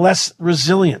feeling less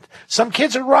resilient. Some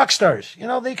kids are rock stars.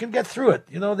 They can get through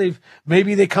it.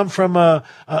 Maybe they come from a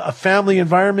family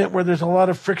environment where there's a lot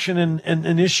of friction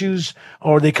and issues,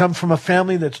 or they come from a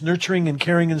family that's nurturing and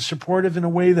caring and supportive in a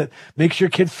way that makes your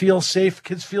kid feel safe.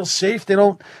 Kids feel safe. They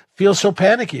don't feel so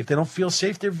panicky. If they don't feel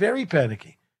safe, they're very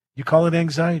panicky. You call it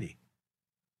anxiety.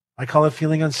 I call it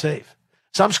feeling unsafe.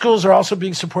 Some schools are also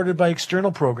being supported by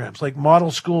external programs like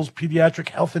Model Schools Pediatric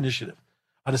Health Initiative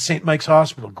out of St. Mike's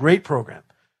Hospital. Great program.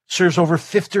 Serves over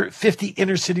 50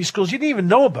 inner city schools. You didn't even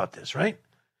know about this, right?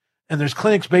 And there's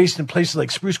clinics based in places like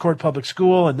Spruce Court Public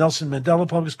School and Nelson Mandela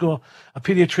Public School. A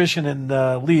pediatrician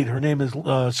and lead, her name is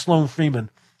Sloan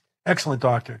Freeman. Excellent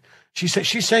doctor.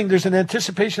 She's saying there's an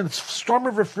anticipation of a storm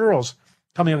of referrals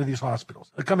coming out of these hospitals,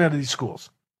 coming out of these schools.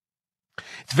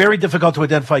 It's very difficult to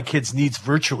identify kids' needs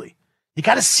virtually. You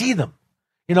got to see them.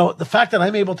 The fact that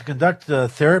I'm able to conduct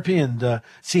therapy and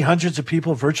see hundreds of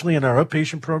people virtually in our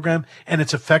outpatient program, and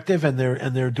it's effective and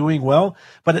they're doing well.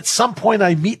 But at some point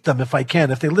I meet them if I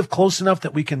can. If they live close enough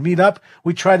that we can meet up,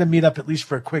 we try to meet up at least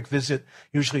for a quick visit.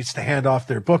 Usually it's to hand off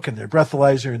their book and their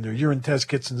breathalyzer and their urine test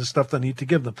kits and the stuff they need to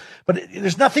give them. But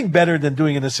there's nothing better than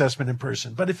doing an assessment in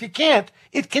person. But if you can't,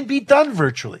 it can be done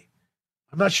virtually.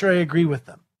 I'm not sure I agree with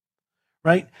them.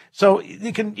 Right? So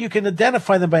you can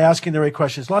identify them by asking the right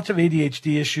questions. Lots of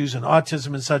ADHD issues and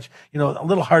autism and such, a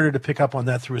little harder to pick up on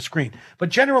that through a screen. But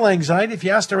general anxiety, if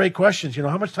you ask the right questions,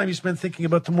 how much time you spend thinking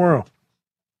about tomorrow?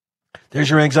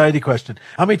 There's your anxiety question.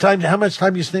 How much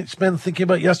time you spend thinking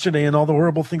about yesterday and all the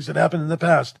horrible things that happened in the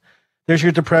past? There's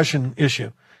your depression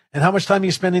issue. And how much time are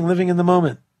you spending living in the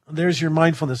moment? There's your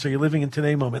mindfulness. Are you living in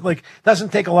today moment? It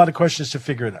doesn't take a lot of questions to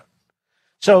figure it out.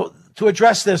 So to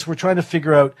address this, we're trying to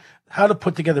figure out how to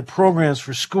put together programs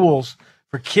for schools,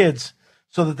 for kids,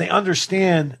 so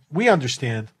that we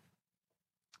understand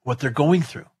what they're going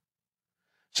through.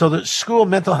 So the School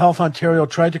Mental Health Ontario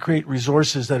tried to create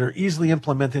resources that are easily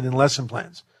implemented in lesson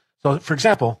plans. So, for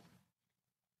example,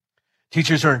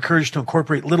 teachers are encouraged to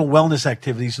incorporate little wellness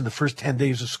activities in the first 10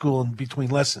 days of school and between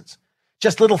lessons.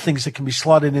 Just little things that can be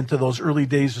slotted into those early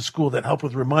days of school that help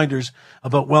with reminders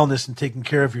about wellness and taking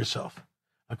care of yourself,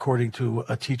 according to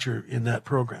a teacher in that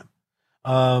program.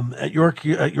 At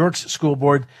York's school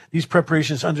board, these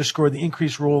preparations underscore the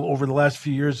increased role over the last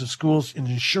few years of schools in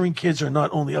ensuring kids are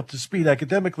not only up to speed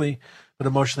academically, but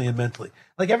emotionally and mentally.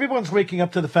 Everyone's waking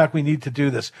up to the fact we need to do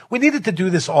this. We needed to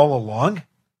do this all along,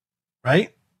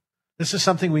 right? This is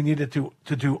something we needed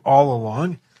to do all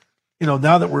along.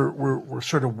 Now that we're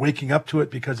sort of waking up to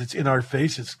it because it's in our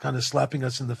face, it's kind of slapping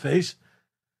us in the face.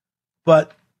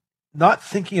 But not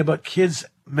thinking about kids'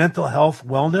 mental health,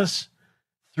 wellness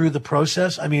through the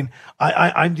process. I mean,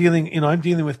 I'm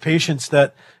dealing with patients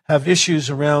that have issues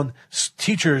around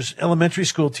teachers, elementary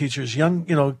school teachers,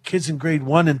 young, kids in grade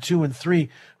 1 and 2 and 3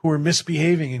 who are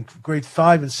misbehaving, in grade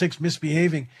 5 and 6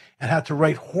 misbehaving, and had to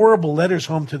write horrible letters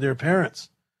home to their parents,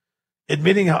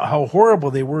 admitting how horrible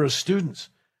they were as students.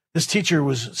 This teacher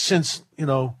was since,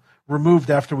 removed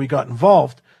after we got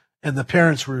involved, and the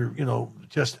parents were,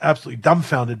 just absolutely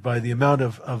dumbfounded by the amount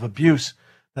of abuse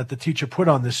that the teacher put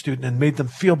on this student and made them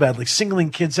feel bad, singling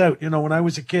kids out. When I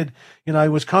was a kid, I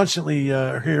was constantly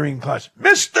hearing in class,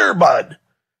 Mr. Bud,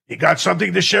 you got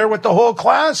something to share with the whole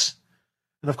class?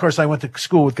 And of course, I went to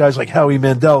school with guys like Howie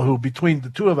Mandel, who between the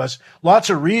two of us, lots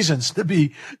of reasons to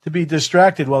be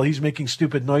distracted while he's making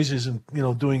stupid noises and,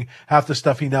 doing half the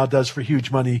stuff he now does for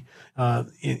huge money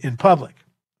in public,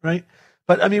 right?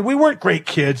 But I mean, we weren't great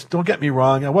kids. Don't get me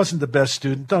wrong. I wasn't the best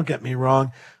student. Don't get me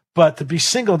wrong. But to be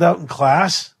singled out in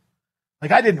class,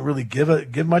 I didn't really give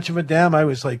much of a damn. I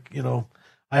was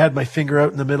I had my finger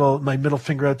out in the middle, my middle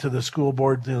finger out to the school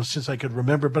board, since I could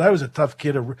remember. But I was a tough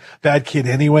kid, a bad kid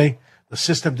anyway. The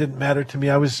system didn't matter to me.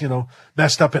 I was,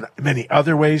 messed up in many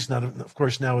other ways. Not, of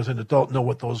course, now as an adult, know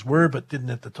what those were, but didn't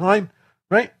at the time,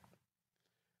 right?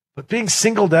 But being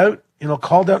singled out,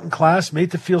 called out in class,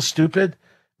 made to feel stupid,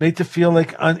 made to feel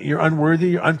like you're unworthy,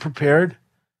 you're unprepared,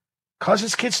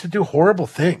 causes kids to do horrible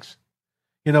things.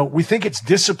 We think it's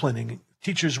disciplining.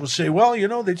 Teachers will say, well,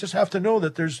 they just have to know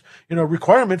that there's,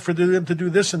 requirement for them to do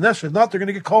this and this. If not, they're going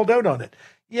to get called out on it.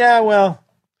 Yeah, well,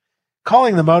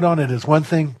 calling them out on it is one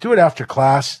thing. Do it after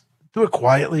class. Do it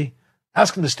quietly.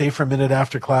 Ask them to stay for a minute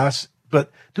after class.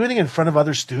 But doing it in front of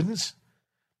other students,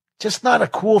 just not a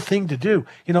cool thing to do.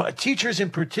 Teachers in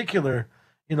particular,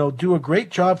 do a great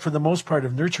job for the most part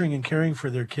of nurturing and caring for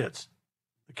their kids,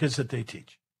 the kids that they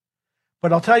teach.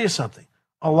 But I'll tell you something.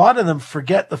 A lot of them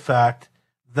forget the fact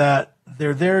that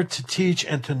they're there to teach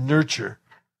and to nurture.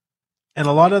 And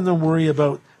a lot of them worry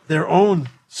about their own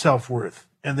self-worth,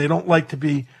 and they don't like to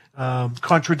be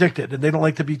contradicted, and they don't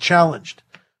like to be challenged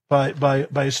by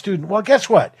a student. Well, guess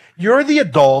what? You're the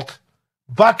adult.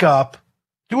 Buck up.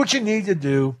 Do what you need to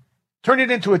do. Turn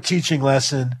it into a teaching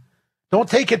lesson. Don't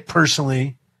take it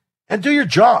personally, and do your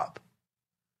job.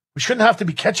 We shouldn't have to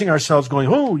be catching ourselves going,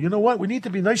 oh, you know what? We need to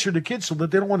be nicer to kids so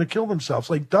that they don't want to kill themselves.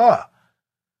 Like, duh.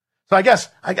 So I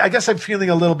guess I'm feeling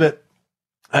a little bit,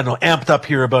 amped up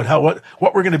here about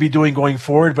what we're going to be doing going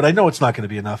forward, but I know it's not going to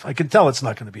be enough. I can tell it's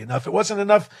not going to be enough. It wasn't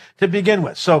enough to begin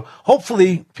with. So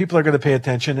hopefully people are going to pay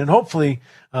attention, and hopefully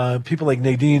people like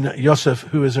Nadine Yosef,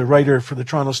 who is a writer for the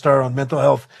Toronto Star on mental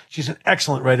health. She's an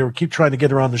excellent writer. We keep trying to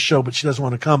get her on the show, but she doesn't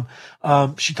want to come.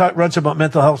 She runs about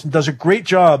mental health and does a great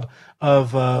job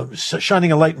of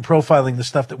shining a light and profiling the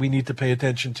stuff that we need to pay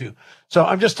attention to. So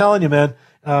I'm just telling you, man,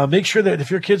 make sure that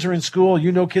if your kids are in school,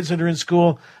 kids that are in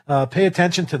school, pay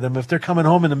attention to them. If they're coming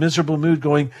home in a miserable mood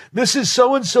going, Mrs.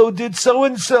 So-and-so did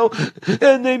so-and-so,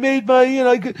 and they made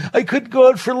I couldn't go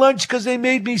out for lunch because they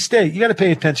made me stay. You got to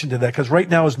pay attention to that, because right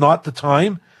now is not the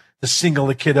time to single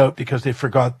a kid out because they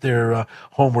forgot their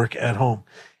homework at home.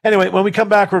 Anyway, when we come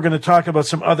back, we're going to talk about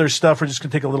some other stuff. We're just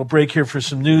going to take a little break here for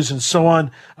some news and so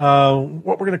on.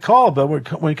 What we're going to call about, when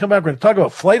we come back, we're going to talk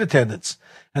about flight attendants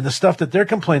and the stuff that they're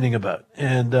complaining about.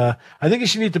 And I think you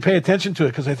should need to pay attention to it,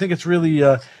 because I think it's really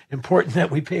important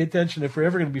that we pay attention. If we're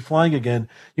ever going to be flying again,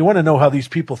 you want to know how these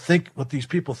people think, what these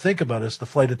people think about us, the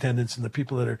flight attendants and the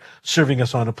people that are serving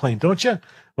us on a plane, don't you?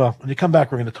 Well, when you come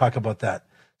back, we're going to talk about that.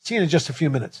 See you in just a few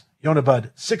minutes. Yonah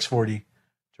Budd, 640,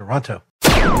 Toronto.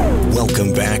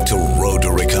 Welcome back to Road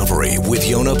to Recovery with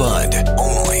Yonah Budd,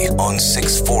 only on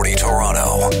 640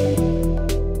 Toronto.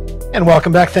 And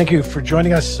welcome back. Thank you for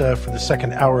joining us for the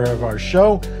second hour of our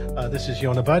show. This is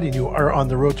Yonah Budd, and you are on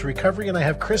the Road to Recovery. And I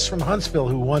have Chris from Huntsville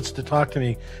who wants to talk to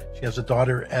me. She has a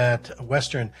daughter at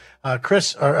Western.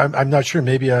 Chris, I'm not sure.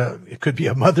 Maybe it could be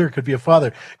a mother, it could be a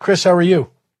father. Chris, how are you?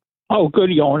 Oh,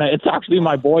 good, Yonah. It's actually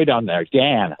my boy down there,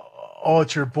 Dan. Oh,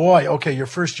 it's your boy. Okay, your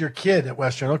first-year kid at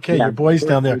Western. Okay, yeah, your boy's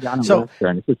down there. So,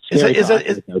 is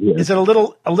it a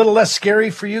little less scary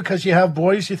for you because you have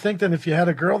boys, you think, than if you had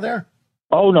a girl there?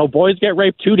 Oh no, boys get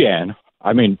raped too, Dan.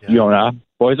 I mean, yeah. Yonah,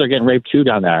 boys are getting raped too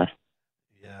down there.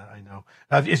 Yeah, I know.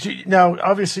 Now,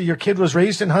 obviously, your kid was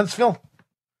raised in Huntsville.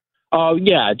 Oh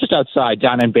yeah, just outside,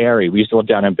 down in Barrie. We used to live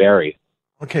down in Barrie.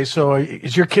 Okay, so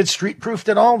is your kid street-proofed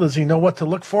at all? Does he know what to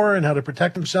look for and how to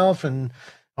protect himself and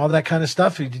all that kind of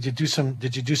stuff? Did you do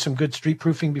some good street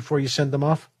proofing before you send them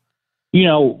off?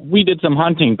 We did some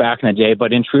hunting back in the day,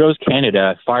 but in Trudeau's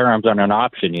Canada, firearms aren't an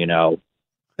option. You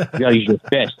gotta use your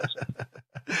fists.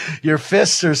 Your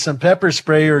fists, or some pepper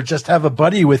spray, or just have a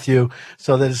buddy with you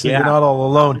so that you're not all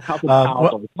alone. A couple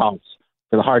of pounds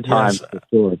for the hard times. Yes. For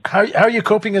sure. How are you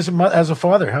coping as a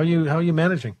father? How are you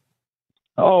managing?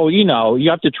 Oh, you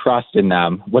have to trust in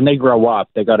them. When they grow up,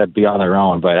 they got to be on their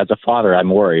own. But as a father, I'm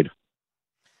worried.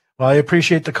 Well, I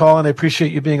appreciate the call, and I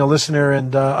appreciate you being a listener,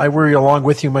 and I worry along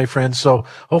with you, my friend. So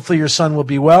hopefully your son will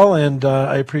be well, and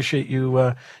I appreciate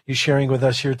you sharing with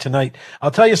us here tonight.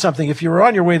 I'll tell you something. If you were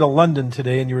on your way to London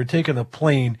today and you were taking a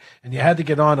plane and you had to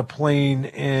get on a plane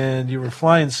and you were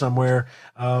flying somewhere,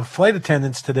 flight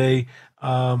attendants today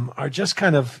are just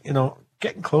kind of,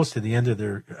 getting close to the end of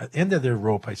their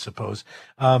rope, I suppose.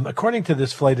 According to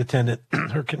this flight attendant,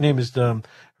 her name is, I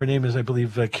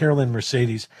believe, Carolyn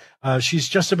Mercedes. She's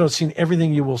just about seen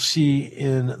everything you will see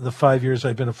in the 5 years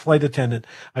I've been a flight attendant.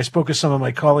 I spoke with some of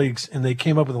my colleagues, and they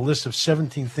came up with a list of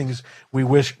 17 things we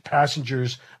wish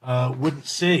passengers wouldn't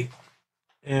say.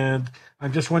 And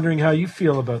I'm just wondering how you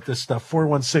feel about this stuff.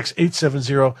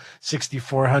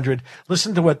 416-870-6400.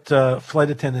 Listen to what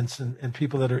flight attendants and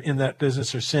people that are in that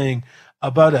business are saying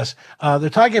about us. They're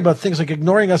talking about things like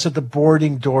ignoring us at the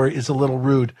boarding door is a little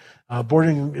rude.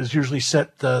 Boarding is usually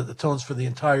set the tones for the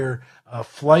entire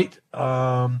flight.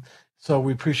 So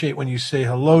we appreciate when you say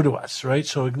hello to us, right?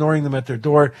 So ignoring them at their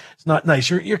door, it's not nice.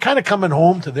 You're kind of coming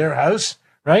home to their house,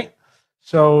 right?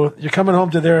 So you're coming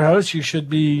home to their house. You should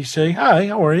be saying, hi,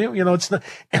 how are you? It's not,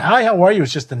 hi, how are you?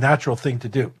 It's just the natural thing to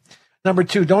do. Number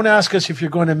 2, don't ask us if you're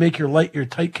going to make your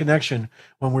tight connection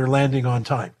when we're landing on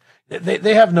time.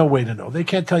 They have no way to know. They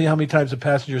can't tell you how many times the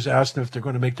passengers asked them if they're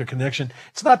going to make their connection.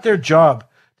 It's not their job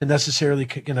to necessarily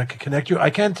connect you.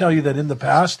 I can tell you that in the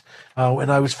past,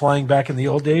 when I was flying back in the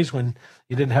old days, when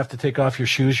you didn't have to take off your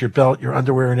shoes, your belt, your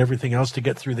underwear, and everything else to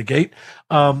get through the gate,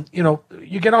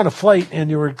 you get on a flight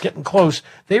and you were getting close.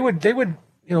 They would,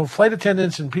 flight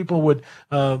attendants and people would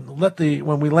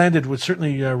when we landed, would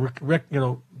certainly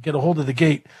get a hold of the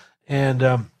gate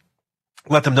and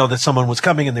let them know that someone was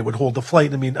coming, and they would hold the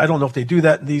flight. I mean, I don't know if they do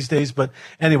that in these days, but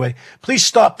anyway, please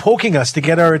stop poking us to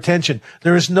get our attention.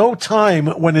 There is no time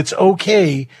when it's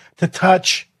okay to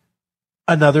touch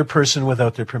another person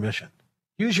without their permission.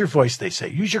 Use your voice, they say.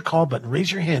 Use your call button,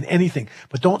 raise your hand, anything,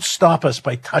 but don't stop us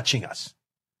by touching us.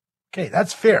 Okay,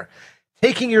 that's fair.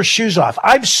 Taking your shoes off.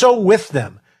 I'm so with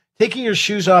them. Taking your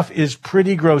shoes off is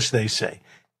pretty gross, they say.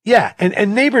 Yeah,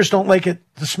 and neighbors don't like it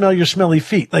to smell your smelly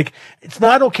feet. Like, it's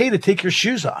not okay to take your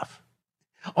shoes off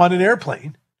on an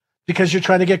airplane because you're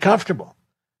trying to get comfortable,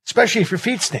 especially if your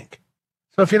feet stink.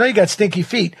 So if you know you got stinky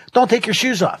feet, don't take your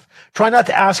shoes off. Try not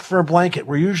to ask for a blanket.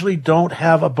 We usually don't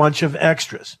have a bunch of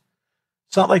extras.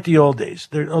 It's not like the old days.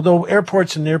 Although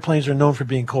airports and airplanes are known for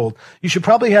being cold, you should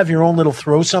probably have your own little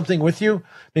throw something with you.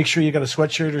 Make sure you got a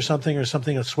sweatshirt or something, a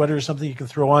sweater or something you can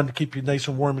throw on to keep you nice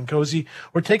and warm and cozy.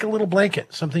 Or take a little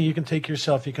blanket, something you can take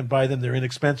yourself. You can buy them. They're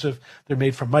inexpensive. They're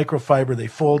made from microfiber. They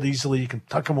fold easily. You can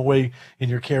tuck them away in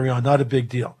your carry-on. Not a big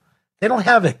deal. They don't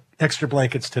have extra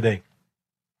blankets today.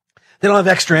 They don't have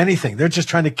extra anything. They're just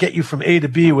trying to get you from A to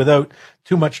B without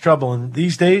too much trouble. And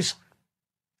these days,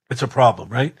 it's a problem,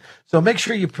 right? So make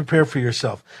sure you prepare for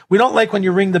yourself. We don't like when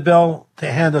you ring the bell to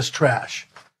hand us trash.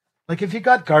 Like if you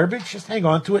got garbage, just hang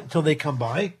on to it until they come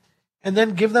by and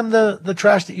then give them the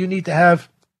trash that you need to have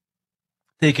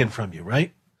taken from you,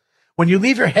 right? When you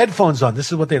leave your headphones on,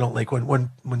 this is what they don't like.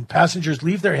 When passengers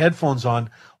leave their headphones on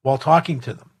while talking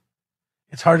to them,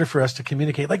 it's harder for us to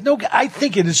communicate. Like, no, I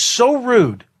think it is so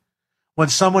rude when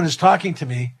someone is talking to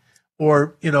me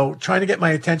or, trying to get my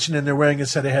attention and they're wearing a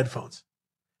set of headphones.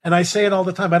 And I say it all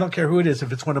the time. I don't care who it is,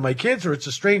 if it's one of my kids or it's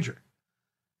a stranger,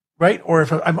 right? Or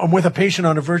if I'm with a patient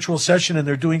on a virtual session and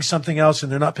they're doing something else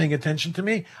and they're not paying attention to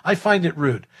me, I find it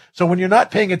rude. So when you're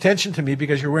not paying attention to me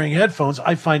because you're wearing headphones,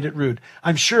 I find it rude.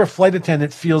 I'm sure a flight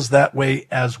attendant feels that way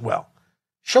as well.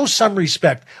 Show some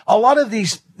respect. A lot of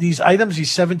these items,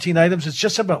 these 17 items, it's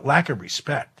just about lack of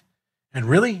respect. And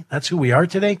really, that's who we are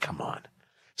today? Come on.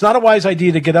 It's not a wise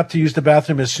idea to get up to use the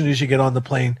bathroom as soon as you get on the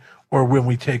plane or when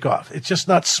we take off. It's just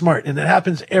not smart. And it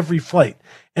happens every flight.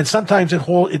 And sometimes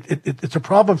it's a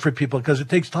problem for people because it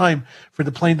takes time for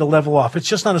the plane to level off. It's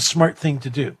just not a smart thing to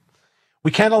do.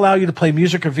 We can't allow you to play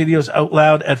music or videos out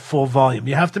loud at full volume.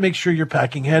 You have to make sure you're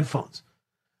packing headphones.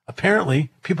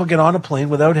 Apparently, people get on a plane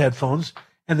without headphones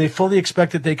and they fully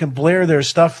expect that they can blare their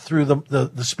stuff through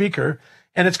the speaker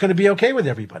and it's going to be okay with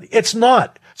everybody. It's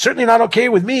not. Certainly not okay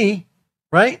with me,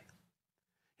 right?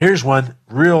 Here's one,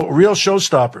 real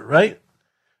showstopper, right?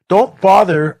 Don't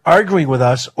bother arguing with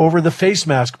us over the face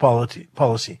mask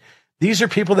policy. These are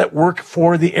people that work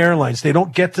for the airlines. They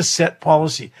don't get to set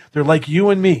policy. They're like you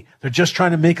and me. They're just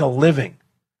trying to make a living.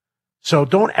 So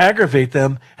don't aggravate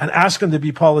them and ask them to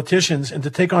be politicians and to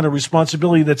take on a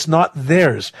responsibility that's not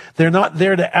theirs. They're not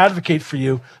there to advocate for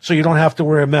you so you don't have to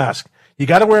wear a mask. You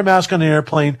got to wear a mask on an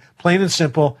airplane, plain and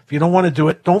simple. If you don't want to do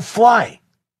it, don't fly.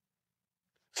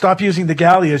 Stop using the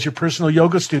galley as your personal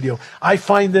yoga studio. I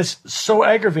find this so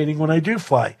aggravating when I do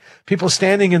fly. People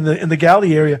standing in the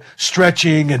galley area,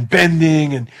 stretching and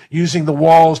bending and using the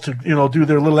walls to, do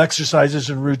their little exercises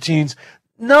and routines.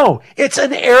 No, it's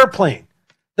an airplane.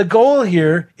 The goal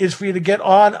here is for you to get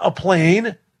on a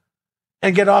plane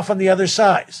and get off on the other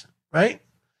side, right?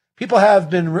 People have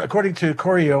been, according to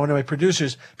Corey, one of my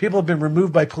producers, people have been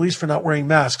removed by police for not wearing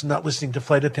masks and not listening to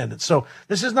flight attendants. So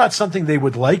this is not something they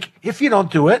would like. If you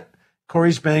don't do it,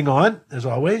 Corey's bang on, as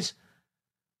always.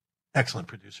 Excellent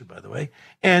producer, by the way.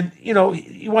 And,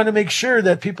 you want to make sure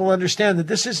that people understand that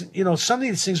this isn't, some of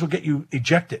these things will get you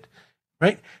ejected,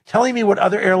 right? Telling me what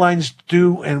other airlines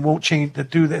do and won't change,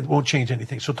 that won't change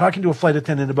anything. So talking to a flight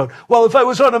attendant about, well, if I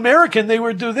was on American, they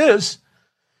would do this.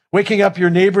 Waking up your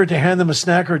neighbor to hand them a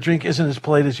snack or a drink isn't as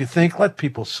polite as you think. Let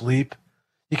people sleep.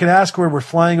 You can ask where we're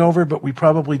flying over, but we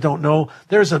probably don't know.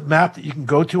 There's a map that you can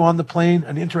go to on the plane,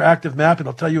 an interactive map.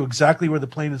 It'll tell you exactly where the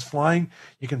plane is flying.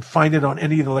 You can find it on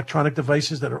any of the electronic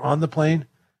devices that are on the plane.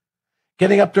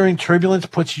 Getting up during turbulence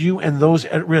puts you and those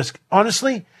at risk.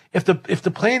 Honestly, if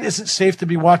the plane isn't safe to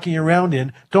be walking around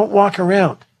in, don't walk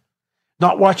around.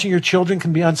 Not watching your children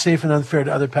can be unsafe and unfair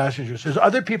to other passengers. There's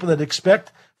other people that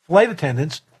expect flight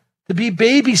attendants to be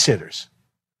babysitters.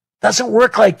 Doesn't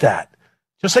work like that.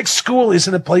 Just like school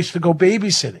isn't a place to go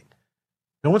babysitting.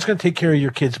 No one's going to take care of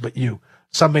your kids but you.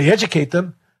 Some may educate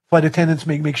them. Flight attendants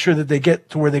may make sure that they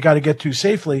get to where they got to get to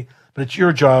safely, but it's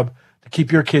your job to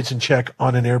keep your kids in check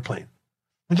on an airplane.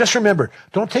 And just remember,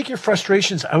 don't take your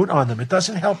frustrations out on them. It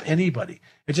doesn't help anybody.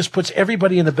 It just puts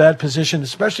everybody in a bad position,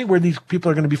 especially where these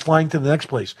people are going to be flying to the next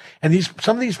place. And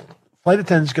some of these flight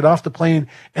attendants get off the plane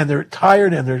and they're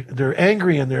tired and they're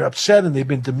angry and they're upset and they've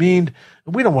been demeaned.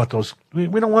 We don't want those. We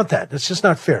don't want that. That's just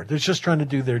not fair. They're just trying to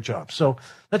do their job. So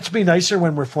let's be nicer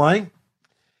when we're flying.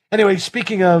 Anyway,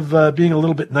 speaking of being a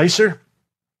little bit nicer,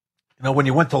 when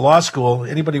you went to law school,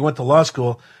 anybody who went to law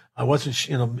school,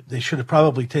 they should have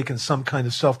probably taken some kind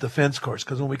of self-defense course,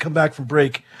 because when we come back from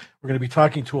break, we're going to be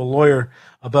talking to a lawyer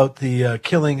about the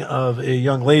killing of a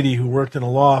young lady who worked in a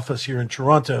law office here in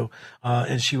Toronto,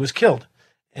 and she was killed.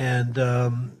 And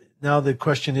now the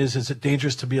question is it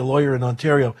dangerous to be a lawyer in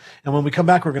Ontario? And when we come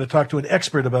back, we're going to talk to an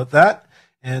expert about that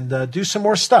and do some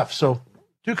more stuff. So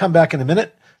do come back in a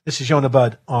minute. This is Yonah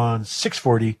Budd on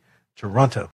 640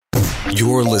 Toronto.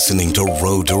 You're listening to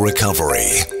Road to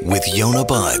Recovery with Yonah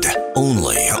Budd,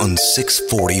 only on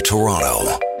 640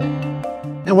 Toronto.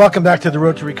 And welcome back to the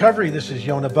Road to Recovery. This is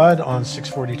Yonah Budd on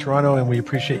 640 Toronto, and we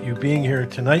appreciate you being here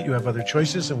tonight. You have other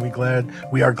choices, and we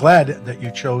are glad that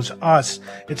you chose us.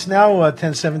 It's now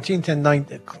 10:17,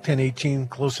 10:18,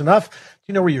 close enough. Do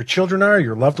you know where your children are,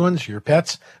 your loved ones, your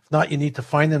pets? If not, you need to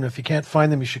find them. If you can't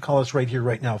find them, you should call us right here,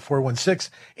 right now,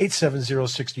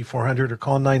 416-870-6400, or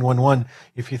call 911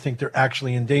 if you think they're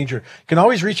actually in danger. You can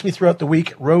always reach me throughout the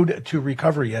week, Road to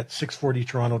Recovery at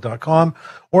 640toronto.com,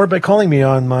 or by calling me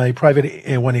on my private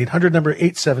 1-800 number,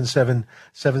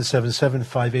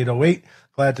 877-777-5808.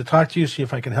 Glad to talk to you, see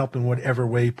if I can help in whatever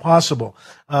way possible.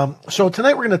 So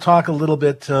tonight we're going to talk a little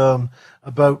bit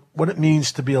about what it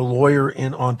means to be a lawyer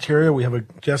in Ontario. We have a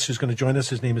guest who's going to join us.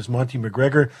 His name is Monty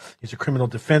McGregor. He's a criminal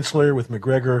defense lawyer with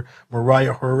McGregor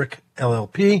Mariah Horwick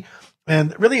LLP.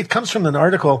 And really it comes from an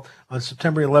article on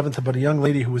September 11th about a young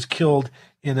lady who was killed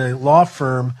in a law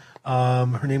firm.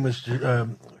 Her name was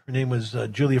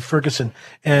Julia Ferguson,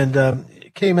 and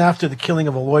it came after the killing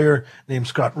of a lawyer named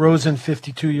Scott Rosen,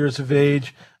 52 years of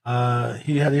age.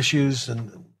 He had issues,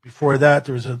 and before that,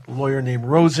 there was a lawyer named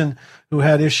Rosen who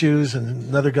had issues, and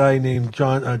another guy named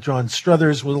John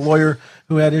Struthers was a lawyer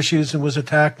who had issues and was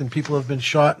attacked, and people have been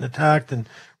shot and attacked and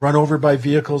run over by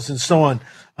vehicles and so on.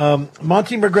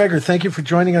 Monty McGregor, thank you for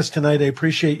joining us tonight. I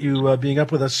appreciate you being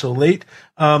up with us so late.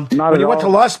 Thank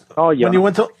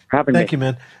you,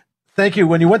 man. Thank you.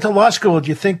 When you went to law school, do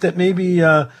you think that maybe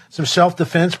some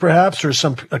self-defense, perhaps, or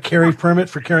a carry permit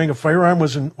for carrying a firearm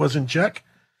was in check?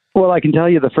 Well, I can tell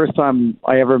you the first time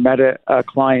I ever met a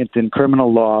client in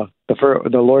criminal law, the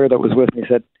lawyer that was with me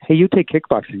said, "Hey, you take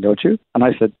kickboxing, don't you?" And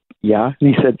I said, "Yeah."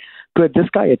 And he said, "Good. This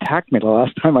guy attacked me the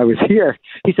last time I was here."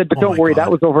 He said, "But don't worry,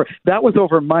 that was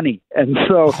over money." And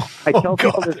so I tell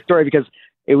people this story because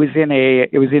it was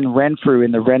in Renfrew,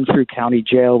 in the Renfrew County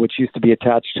Jail, which used to be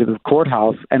attached to the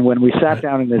courthouse. And when we sat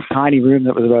down in this tiny room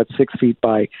that was about 6 feet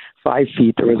by 5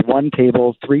 feet, there was one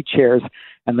table, 3 chairs,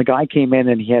 and the guy came in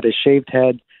and he had a shaved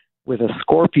head with a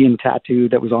scorpion tattoo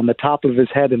that was on the top of his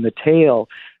head, and the tail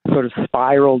sort of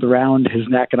spiraled around his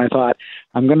neck. And I thought,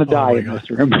 I'm going to die in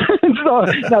this room. So,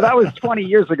 now, that was 20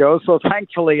 years ago, so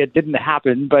thankfully it didn't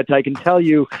happen. But I can tell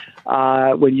you,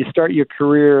 when you start your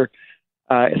career,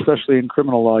 especially in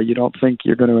criminal law, you don't think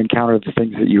you're going to encounter the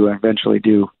things that you eventually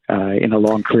do in a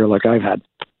long career like I've had.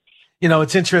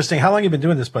 It's interesting. How long have you been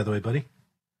doing this, by the way, buddy?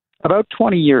 About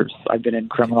 20 years I've been in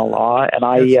criminal law, and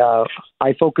I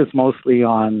focus mostly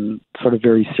on sort of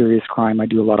very serious crime. I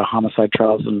do a lot of homicide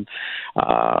trials and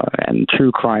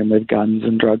true crime with guns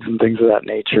and drugs and things of that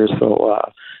nature. So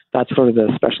that's sort of the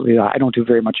specialty. I don't do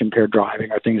very much impaired driving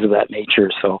or things of that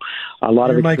nature. So a lot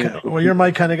you're my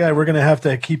kind of guy. We're going to have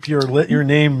to keep your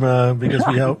name because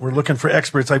we're looking for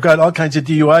experts. I've got all kinds of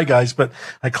DUI guys, but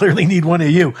I clearly need one of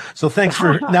you. So thanks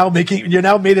for you now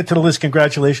made it to the list.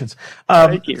 Congratulations.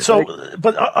 Thank you. So,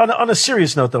 but on a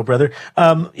serious note though, brother,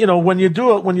 when you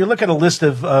look at a list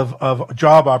of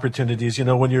job opportunities,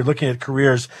 when you're looking at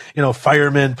careers,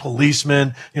 firemen,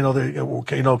 policemen,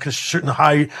 certain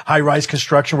high rise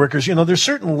construction workers, there's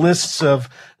certain lists of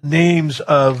names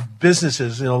of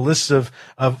businesses, lists of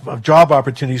job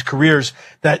opportunities, careers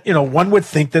that, one would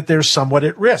think that they're somewhat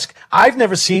at risk. I've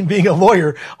never seen being a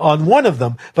lawyer on one of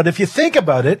them. But if you think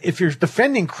about it, if you're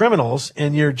defending criminals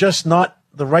and you're just not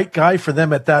the right guy for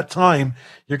them at that time,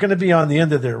 you're going to be on the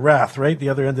end of their wrath, right? The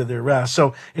other end of their wrath.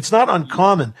 So it's not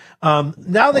uncommon.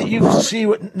 Now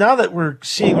that we're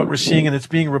seeing what we're seeing and it's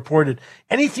being reported,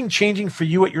 anything changing for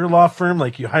you at your law firm?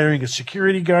 Like you hiring a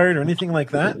security guard or anything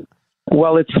like that?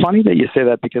 Well, it's funny that you say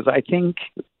that because I think,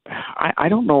 I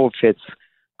don't know if it's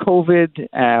COVID.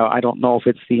 I don't know if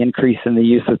it's the increase in the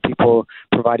use of people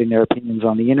providing their opinions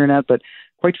on the internet, but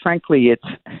quite frankly,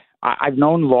 I've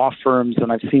known law firms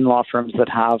and I've seen law firms that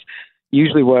have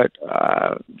usually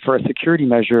for a security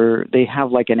measure, they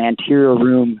have like an anterior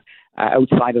room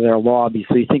outside of their lobby.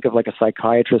 So you think of like a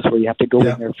psychiatrist where you have to go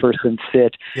in there first and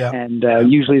sit. Yeah. And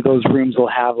usually those rooms will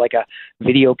have like a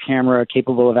video camera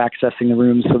capable of accessing the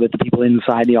room so that the people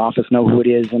inside the office know who it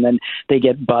is and then they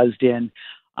get buzzed in.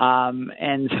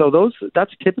 And so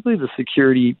that's typically the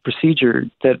security procedure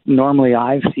that normally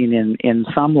I've seen in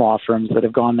some law firms that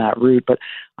have gone that route. But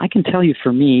I can tell you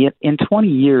for me, in 20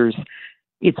 years,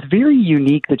 it's very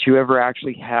unique that you ever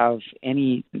actually have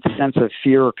any sense of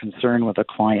fear or concern with a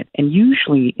client. And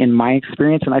usually in my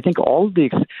experience, and I think all of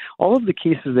the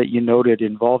cases that you noted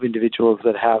involve individuals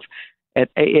that have,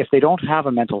 if they don't have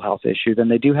a mental health issue, then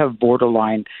they do have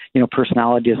borderline,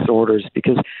 personality disorders.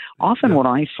 Because often what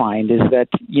I find is that,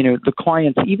 the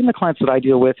clients, even the clients that I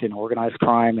deal with in organized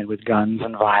crime and with guns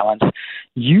and violence,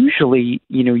 usually,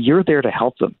 you're there to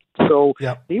help them. So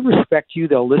they respect you.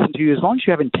 They'll listen to you as long as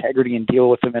you have integrity and deal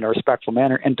with them in a respectful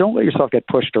manner and don't let yourself get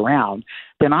pushed around.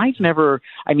 Then it's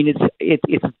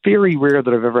very rare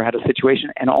that I've ever had a situation,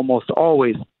 and almost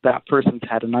always that person's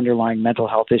had an underlying mental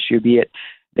health issue, be it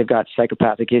they've got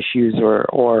psychopathic issues or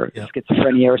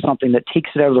schizophrenia or something that takes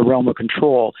it out of the realm of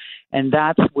control. And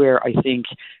that's where I think,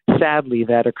 sadly,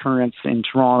 that occurrence in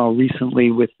Toronto recently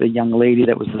with the young lady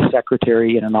that was the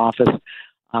secretary in an office,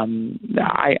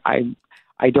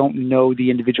 I don't know the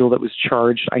individual that was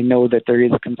charged. I know that there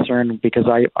is a concern because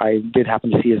I did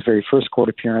happen to see his very first court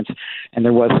appearance, and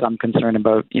there was some concern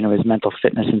about, his mental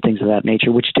fitness and things of that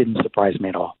nature, which didn't surprise me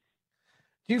at all.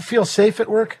 Do you feel safe at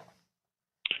work?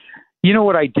 You know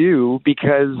what I do,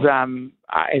 because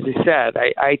as I said,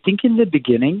 I think in the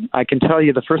beginning, I can tell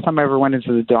you the first time I ever went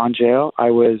into the Don jail, I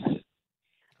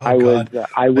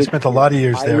spent a lot of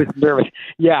years there. I was nervous.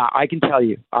 Yeah, I can tell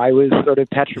you, I was sort of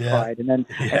petrified. And then,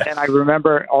 and I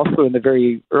remember also in the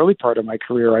very early part of my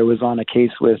career, I was on a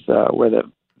case with where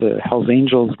the Hells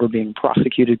Angels were being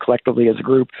prosecuted collectively as a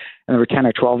group, and there were 10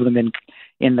 or 12 of them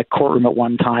in the courtroom at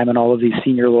one time, and all of these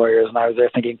senior lawyers, and I was there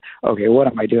thinking, okay, what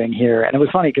am I doing here? And it was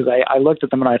funny because I looked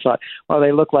at them and I thought, well,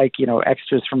 they look like,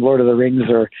 extras from Lord of the Rings,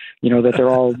 or, that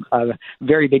they're all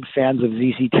very big fans of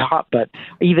ZZ Top. But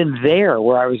even there,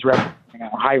 where I was representing a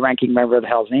high-ranking member of the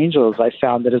Hells Angels, I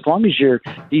found that as long as you're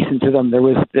decent to them, there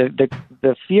was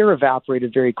the fear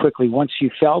evaporated very quickly once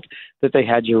you felt that they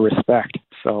had your respect.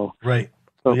 So right.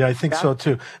 Yeah, I think so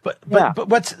too. But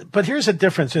here's a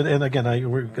difference. And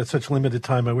again, we've got such limited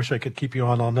time. I wish I could keep you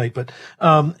on all night. But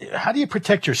how do you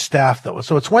protect your staff, though?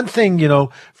 So it's one thing,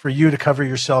 for you to cover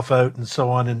yourself out and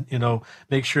so on, and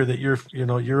make sure that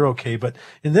you're okay. But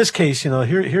in this case,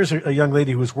 here's a young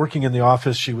lady who was working in the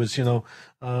office. She was, she's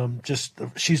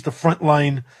the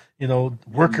frontline,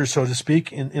 worker, so to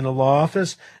speak, in a law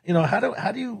office.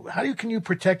 Can you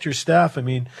protect your staff? I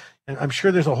mean, I'm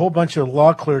sure there's a whole bunch of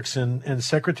law clerks and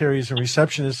secretaries and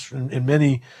receptionists in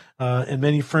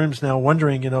many firms now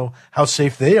wondering, how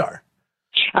safe they are.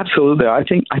 Absolutely. I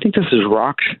think this has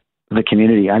rocked the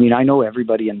community. I mean, I know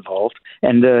everybody involved,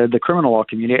 and the criminal law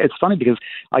community. It's funny because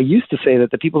I used to say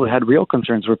that the people that had real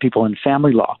concerns were people in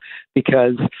family law,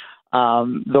 because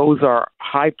those are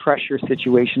high pressure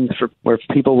situations where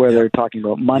they're talking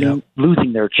about money,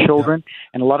 losing their children.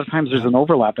 And a lot of times there's an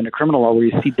overlap in a criminal law where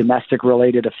you see domestic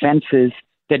related offenses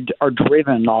that are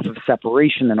driven off of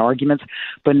separation and arguments.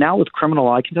 But now with criminal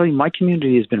law, I can tell you my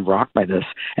community has been rocked by this,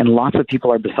 and lots of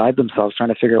people are beside themselves trying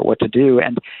to figure out what to do.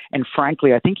 And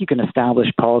frankly, I think you can establish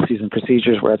policies and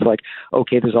procedures where it's like,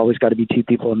 okay, there's always got to be 2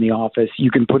 people in the office.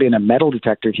 You can put in a metal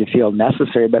detector if you feel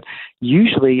necessary. But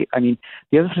usually, I mean,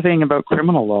 the other thing about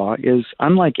criminal law is,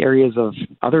 unlike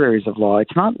other areas of law,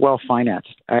 it's not well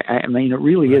financed. I mean, it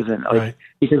really isn't.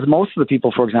 Because most of the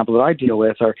people, for example, that I deal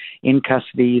with are in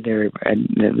custody, they've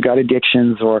got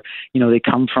addictions, or, they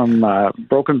come from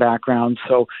broken backgrounds.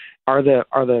 So are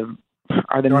the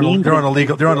are the they're means.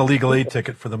 On a legal aid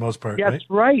ticket for the most part. That's right.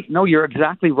 right. No, you're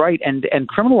exactly right. And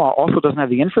criminal law also doesn't have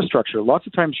the infrastructure. Lots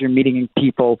of times you're meeting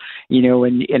people,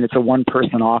 and it's a one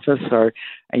person office, or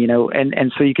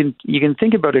and so you can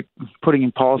think about it, putting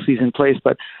in policies in place,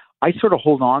 but I sort of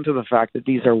hold on to the fact that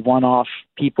these are one-off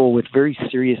people with very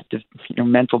serious,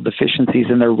 mental deficiencies,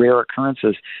 and they're rare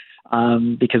occurrences.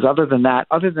 Because other than, as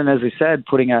I said,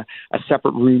 putting a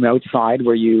separate room outside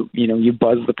where you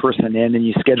buzz the person in and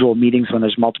you schedule meetings when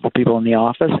there's multiple people in the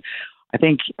office, I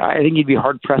think you'd be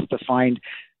hard pressed to find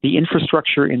the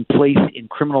infrastructure in place in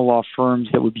criminal law firms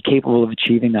that would be capable of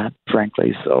achieving that,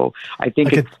 frankly. So I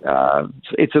think it's a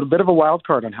bit of a wild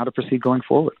card on how to proceed going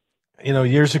forward.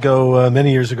 Many years ago,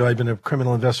 I've been a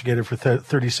criminal investigator for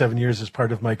 37 years as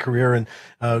part of my career. And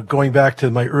going back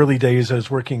to my early days, I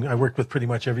worked with pretty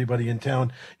much everybody in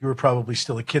town. You were probably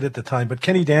still a kid at the time, but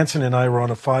Kenny Danson and I were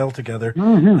on a file together.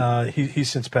 Mm-hmm.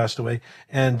 He's since passed away.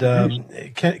 And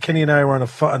Kenny and I were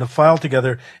on a file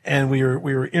together, and we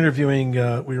were interviewing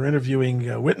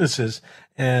witnesses.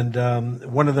 And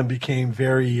one of them became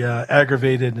very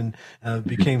aggravated and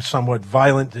became somewhat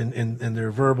violent in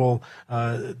their verbal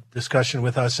discussion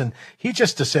with us. And he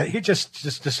just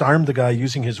disarmed the guy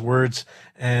using his words.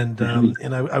 And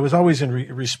I was always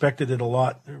respected it a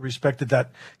lot, respected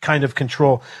that kind of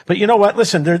control. But you know what?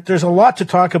 Listen, there's a lot to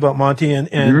talk about, Monty,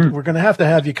 and we're going to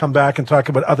have you come back and talk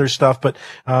about other stuff. But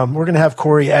we're going to have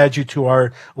Corey add you to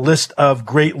our list of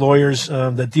great lawyers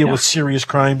that deal with serious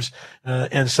crimes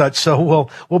and such. So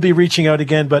we'll be reaching out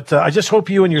again. But I just hope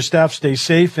you and your staff stay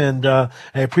safe, and I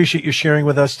appreciate you sharing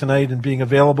with us tonight and being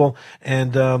available.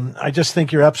 And I just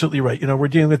think you're absolutely right. We're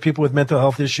dealing with people with mental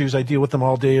health issues. I deal with them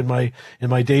all day in my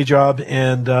day job,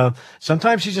 and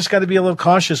sometimes you just got to be a little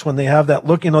cautious when they have that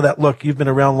look. That look, you've been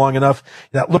around long enough,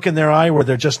 that look in their eye where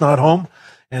they're just not home,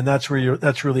 and that's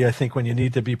really, I think, when you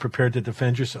need to be prepared to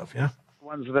defend yourself. Yeah.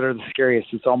 Ones that are the scariest.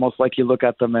 It's almost like you look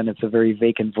at them and it's a very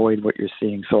vacant void what you're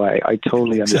seeing. So I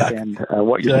totally understand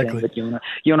what you're saying. But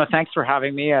Yonah, thanks for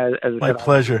having me. As my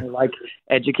pleasure. I like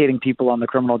educating people on the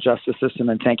criminal justice system,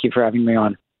 and thank you for having me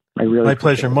on. My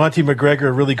pleasure. Monty McGregor,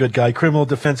 a really good guy. Criminal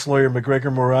defense lawyer,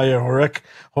 McGregor Moriah Horek.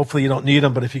 Hopefully you don't need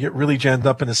him, but if you get really jammed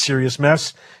up in a serious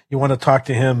mess, you want to talk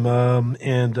to him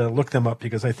and look them up,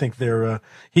 because I think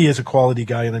he is a quality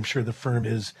guy, and I'm sure the firm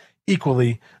is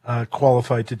equally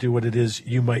qualified to do what it is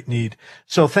you might need.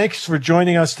 So thanks for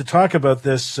joining us to talk about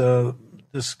this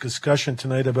discussion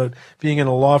tonight about being in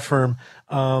a law firm.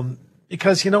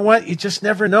 Because you know what? You just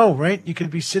never know, right? You could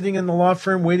be sitting in the law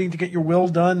firm waiting to get your will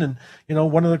done, and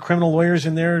one of the criminal lawyers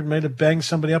in there might have banged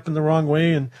somebody up in the wrong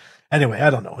way. And anyway, I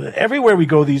don't know. Everywhere we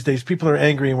go these days, people are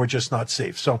angry, and we're just not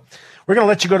safe. So we're going to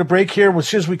let you go to break here. As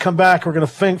soon as we come back, we're going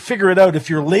to figure it out if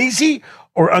you're lazy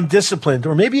or undisciplined,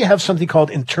 or maybe you have something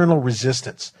called internal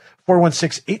resistance.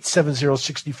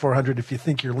 416-870-6400. If you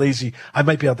think you're lazy, I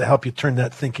might be able to help you turn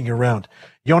that thinking around.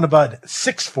 Yonah Budd,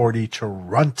 640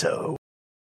 Toronto.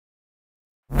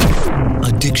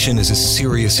 Addiction is a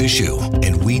serious issue,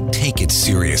 and we take it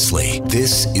seriously.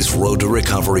 This is Road to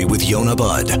Recovery with Yonah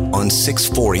Budd on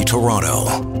 640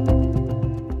 Toronto.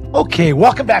 Okay,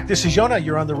 welcome back. This is Yonah.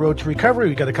 You're on the road to recovery.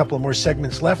 We've got a couple of more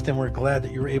segments left, and we're glad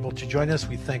that you were able to join us.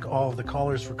 We thank all of the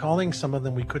callers for calling. Some of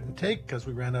them we couldn't take because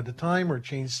we ran out of time or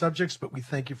changed subjects, but we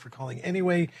thank you for calling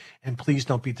anyway, and please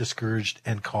don't be discouraged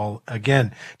and call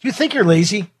again. Do you think you're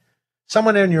lazy?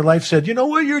 Someone in your life said, you know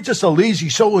what, you're just a lazy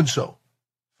so-and-so.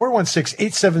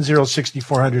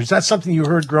 416-870-6400. Is that something you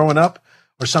heard growing up,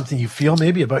 or something you feel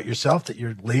maybe about yourself, that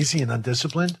you're lazy and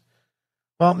undisciplined?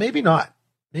 Well, maybe not.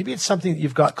 Maybe it's something that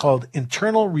you've got called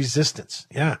internal resistance.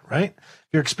 Yeah, right? If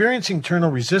you're experiencing internal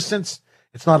resistance,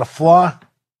 it's not a flaw.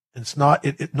 It's not,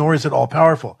 nor is it all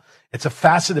powerful. It's a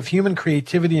facet of human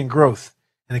creativity and growth,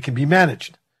 and it can be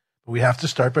managed. But we have to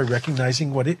start by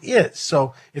recognizing what it is.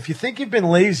 So if you think you've been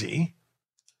lazy,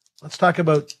 let's talk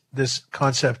about this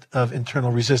concept of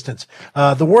internal resistance.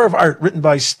 The War of Art, written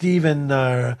by Stephen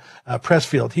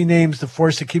Pressfield. He names the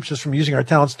force that keeps us from using our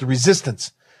talents the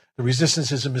resistance. The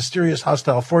resistance is a mysterious,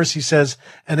 hostile force, he says,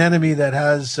 an enemy that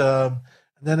has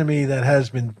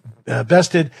been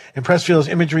bested. In Pressfield's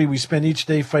imagery, we spend each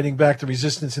day fighting back the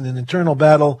resistance in an internal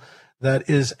battle that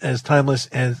is as timeless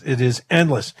as it is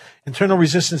endless. Internal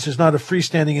resistance is not a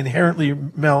freestanding, inherently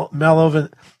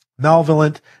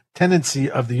malevolent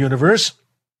tendency of the universe.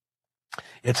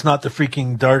 It's not the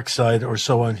freaking dark side or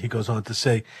so on, he goes on to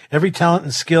say. Every talent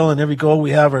and skill and every goal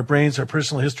we have, our brains, our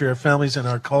personal history, our families, and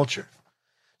our culture.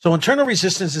 So internal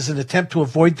resistance is an attempt to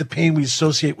avoid the pain we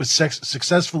associate with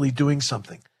successfully doing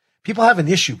something. People have an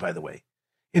issue, by the way,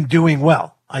 in doing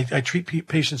well. I treat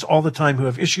patients all the time who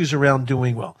have issues around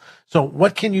doing well. So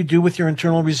what can you do with your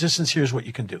internal resistance? Here's what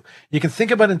you can do. You can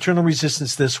think about internal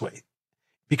resistance this way. It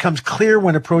becomes clear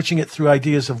when approaching it through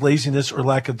ideas of laziness or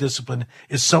lack of discipline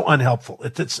is so unhelpful.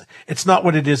 It's not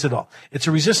what it is at all. It's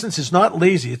a resistance is not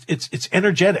lazy. It's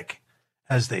energetic,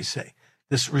 as they say.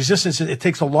 This resistance, it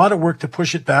takes a lot of work to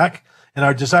push it back, and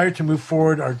our desire to move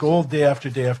forward, our goal day after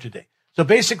day after day. So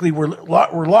basically, we're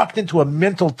locked into a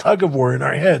mental tug of war in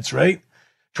our heads, right?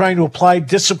 Trying to apply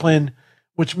discipline,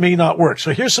 which may not work.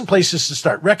 So here's some places to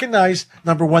start. Recognize,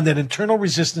 number one, that internal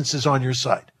resistance is on your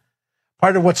side.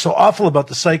 Part of what's so awful about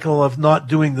the cycle of not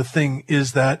doing the thing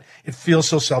is that it feels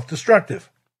so self-destructive.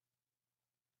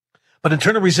 But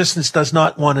internal resistance does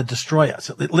not want to destroy us.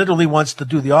 It literally wants to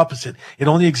do the opposite. It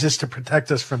only exists to protect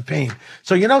us from pain.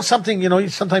 So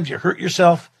sometimes you hurt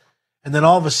yourself, and then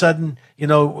all of a sudden,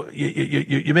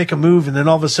 you make a move, and then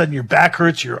all of a sudden your back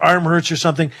hurts, your arm hurts or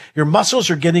something. Your muscles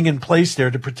are getting in place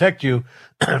there to protect you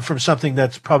from something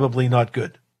that's probably not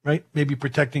good, right? Maybe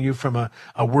protecting you from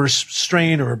a worse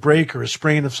strain or a break or a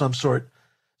sprain of some sort.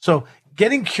 So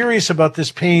getting curious about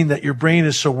this pain that your brain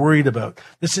is so worried about.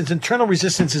 This internal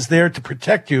resistance is there to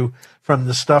protect you from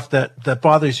the stuff that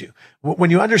bothers you.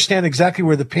 When you understand exactly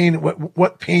where the pain,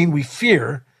 what pain we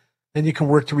fear, then you can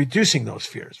work to reducing those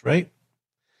fears, right?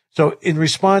 So it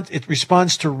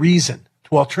responds to reason,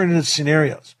 to alternative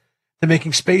scenarios, to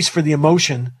making space for the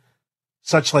emotion,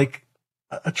 such like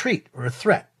a treat or a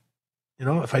threat.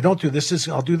 If I don't do this,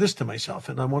 I'll do this to myself,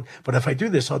 and I won't. But if I do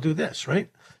this, I'll do this, right?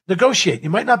 Negotiate. You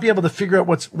might not be able to figure out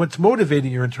what's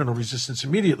motivating your internal resistance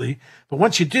immediately, but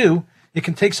once you do, it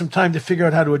can take some time to figure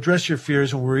out how to address your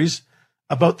fears and worries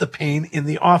about the pain in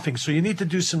the offing. So you need to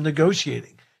do some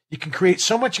negotiating. You can create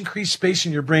so much increased space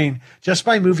in your brain just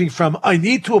by moving from, I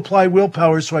need to apply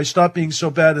willpower so I stop being so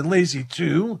bad and lazy,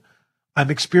 to, I'm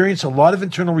experiencing a lot of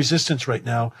internal resistance right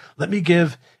now. Let me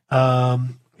give, let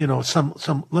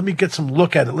me get some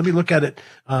look at it. Let me look at it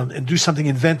and do something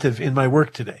inventive in my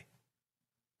work today,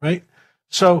 right?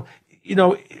 So,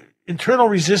 internal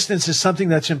resistance is something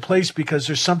that's in place because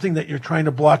there's something that you're trying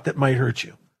to block that might hurt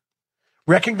you.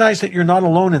 Recognize that you're not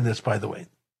alone in this, by the way.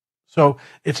 So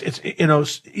it's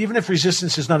even if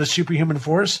resistance is not a superhuman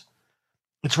force,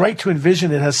 it's right to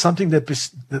envision it has something that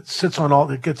sits on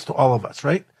that gets to all of us,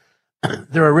 right?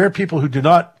 There are rare people who do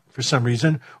not, for some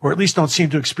reason, or at least don't seem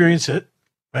to experience it,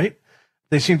 right?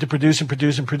 They seem to produce and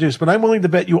produce and produce. But I'm willing to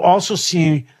bet you also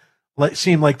seem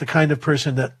like the kind of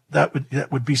person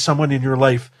that would be someone in your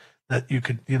life that you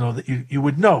could, that you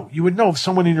would know. You would know if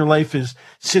someone in your life is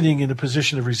sitting in a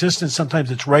position of resistance. Sometimes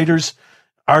it's writers,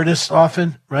 artists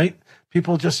often, right?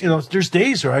 People just, there's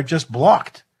days where I've just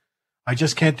blocked. I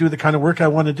just can't do the kind of work I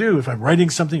want to do. If I'm writing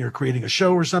something or creating a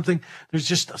show or something,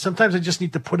 sometimes I just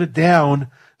need to put it down,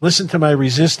 listen to my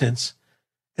resistance,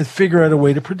 and figure out a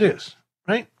way to produce,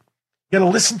 right? You got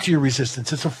to listen to your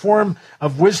resistance. It's a form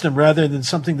of wisdom rather than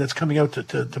something that's coming out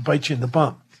to bite you in the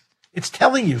bum. It's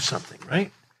telling you something,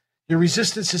 right? Your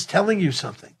resistance is telling you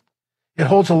something. It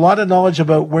holds a lot of knowledge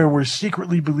about where we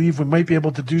secretly believe we might be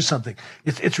able to do something.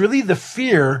 It's really the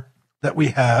fear that we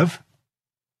have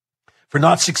for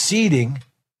not succeeding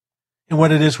in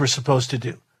what it is we're supposed to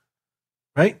do,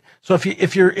 right? So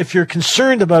if you're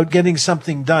concerned about getting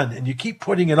something done and you keep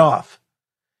putting it off,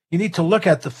 you need to look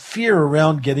at the fear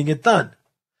around getting it done.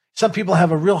 Some people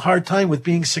have a real hard time with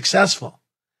being successful.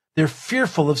 They're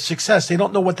fearful of success. They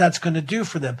don't know what that's going to do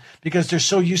for them because they're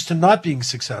so used to not being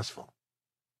successful.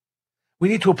 We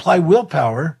need to apply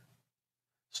willpower,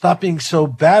 stop being so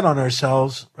bad on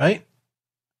ourselves, right?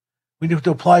 We need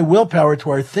to apply willpower to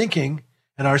our thinking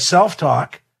and our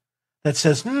self-talk that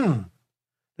says,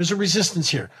 there's a resistance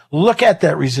here. Look at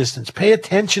that resistance. Pay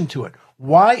attention to it.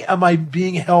 Why am I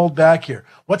being held back here?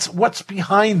 What's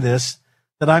behind this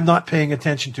that I'm not paying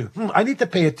attention to? I need to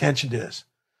pay attention to this.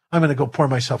 I'm going to go pour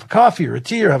myself a coffee or a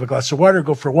tea or have a glass of water, or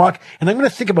go for a walk, and I'm going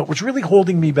to think about what's really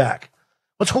holding me back.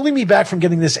 What's holding me back from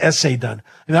getting this essay done?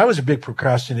 I was a big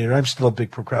procrastinator. I'm still a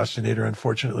big procrastinator,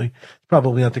 unfortunately. It's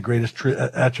probably not the greatest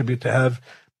attribute to have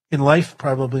in life.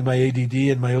 Probably my ADD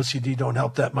and my OCD don't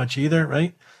help that much either,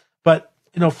 right? But,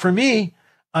 for me,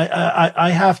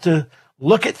 I have to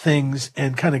look at things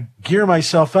and kind of gear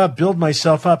myself up, build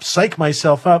myself up, psych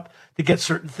myself up to get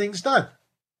certain things done,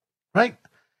 right?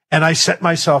 And I set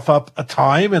myself up a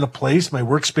time and a place. My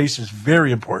workspace is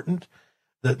very important.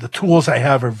 The tools I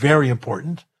have are very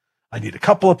important. I need a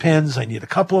couple of pens. I need a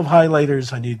couple of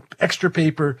highlighters. I need extra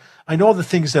paper. I know the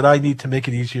things that I need to make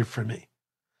it easier for me.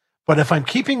 But if I'm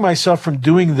keeping myself from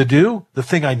doing the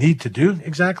thing I need to do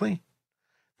exactly,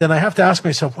 then I have to ask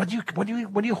myself, what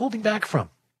are you holding back from?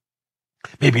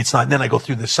 Maybe it's not. And then I go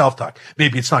through the self-talk.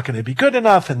 Maybe it's not going to be good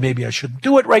enough, and maybe I shouldn't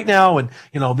do it right now. And,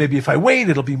 maybe if I wait,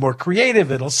 it'll be more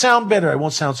creative. It'll sound better. I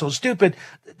won't sound so stupid.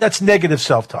 That's negative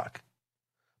self-talk.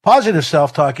 Positive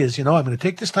self-talk is, I'm going to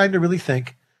take this time to really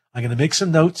think. I'm going to make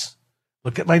some notes,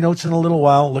 look at my notes in a little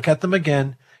while, look at them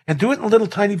again, and do it in little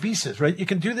tiny pieces, right? You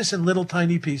can do this in little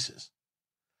tiny pieces.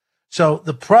 So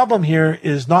the problem here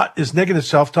is negative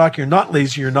self-talk. You're not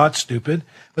lazy. You're not stupid.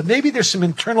 But maybe there's some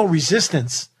internal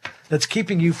resistance that's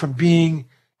keeping you from being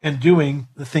and doing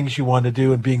the things you want to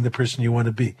do and being the person you want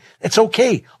to be. It's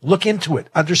okay. Look into it.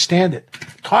 Understand it.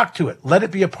 Talk to it. Let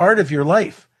it be a part of your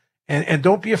life. And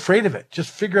don't be afraid of it.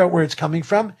 Just figure out where it's coming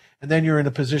from, and then you're in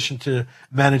a position to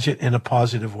manage it in a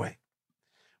positive way.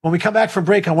 When we come back from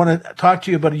break, I want to talk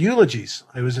to you about eulogies.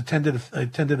 I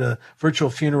attended a virtual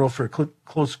funeral for a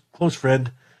close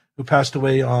friend who passed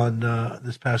away on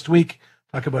this past week.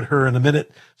 Talk about her in a minute.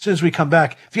 As soon as we come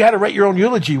back, if you had to write your own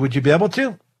eulogy, would you be able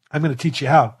to? I'm going to teach you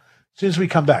how. As soon as we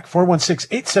come back,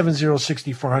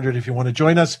 416-870-6400 if you want to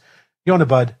join us. Yonah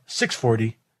Budd,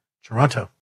 640, Toronto.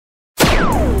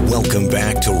 Welcome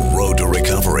back to Road to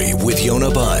Recovery with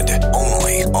Yonah Budd,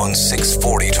 only on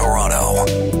 640 Toronto.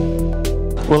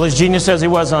 Well, as genius as he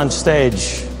was on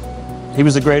stage, he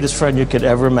was the greatest friend you could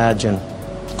ever imagine.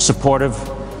 Supportive,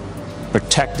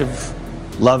 protective,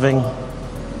 loving.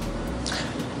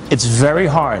 It's very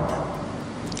hard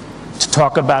to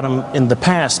talk about him in the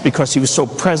past because he was so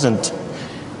present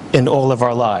in all of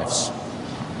our lives.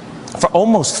 For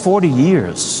almost 40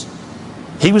 years,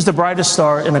 he was the brightest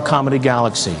star in a comedy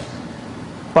galaxy.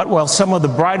 But while some of the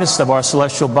brightest of our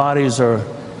celestial bodies are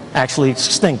actually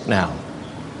extinct now,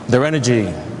 their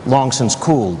energy long since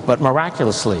cooled, but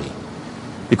miraculously,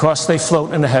 because they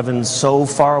float in the heavens so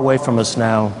far away from us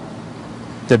now,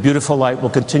 their beautiful light will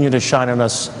continue to shine on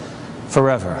us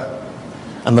forever.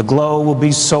 And the glow will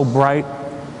be so bright,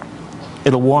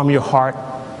 it'll warm your heart,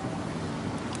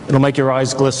 it'll make your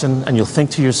eyes glisten, and you'll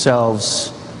think to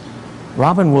yourselves,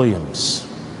 Robin Williams,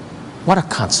 what a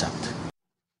concept.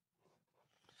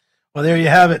 Well, there you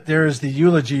have it. There is the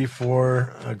eulogy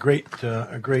for a great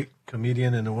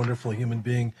comedian and a wonderful human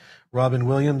being, Robin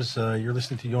Williams. You're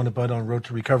listening to Yonah Budd on Road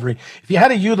to Recovery. If you had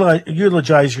to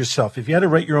eulogize yourself, if you had to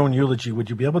write your own eulogy, would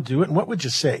you be able to do it? And what would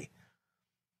you say?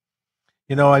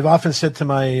 I've often said to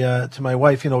my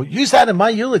wife, use that in my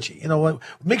eulogy.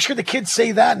 Make sure the kids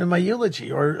say that in my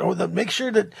eulogy, or make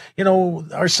sure that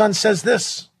our son says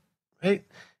this, right?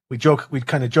 We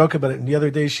kind of joke about it. And the other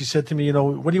day she said to me,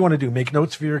 what do you want to do? Make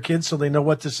notes for your kids so they know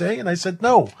what to say? And I said,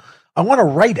 no, I want to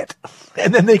write it.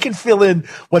 And then they can fill in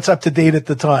what's up to date at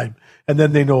the time. And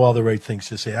then they know all the right things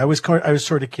to say. I was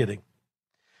sort of kidding.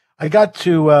 I got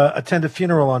to attend a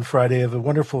funeral on Friday of a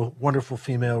wonderful, wonderful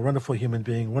female, wonderful human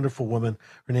being, wonderful woman.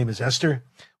 Her name is Esther.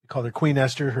 We call her Queen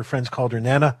Esther. Her friends called her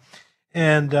Nana.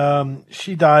 And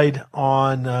she died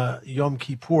on Yom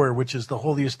Kippur, which is the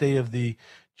holiest day of the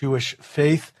Jewish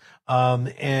faith.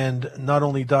 And not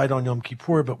only died on Yom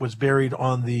Kippur, but was buried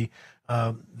on the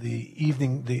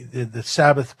evening, the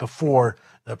Sabbath before,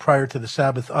 prior to the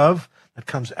Sabbath of, that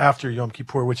comes after Yom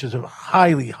Kippur, which is a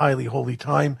highly, highly holy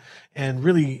time. And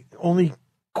really only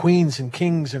queens and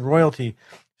kings and royalty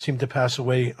seem to pass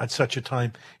away at such a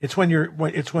time. It's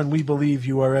when we believe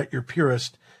you are at your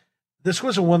purest. This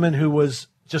was a woman who was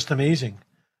just amazing.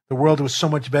 The world was so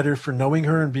much better for knowing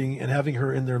her and having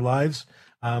her in their lives.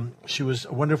 She was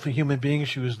a wonderful human being.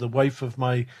 She was the wife of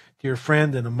my dear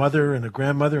friend and a mother and a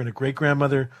grandmother and a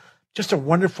great-grandmother. Just a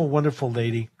wonderful, wonderful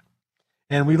lady.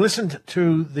 And we listened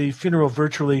to the funeral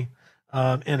virtually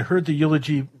and heard the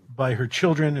eulogy by her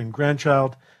children and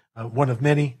grandchild, one of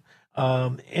many.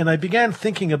 And I began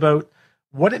thinking about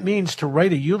what it means to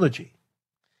write a eulogy.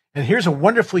 And here's a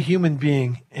wonderful human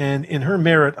being. And in her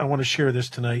merit, I want to share this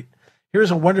tonight.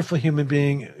 Here's a wonderful human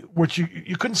being, which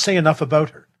you couldn't say enough about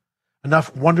her.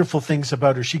 Enough wonderful things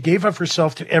about her. She gave of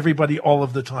herself to everybody all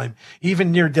of the time.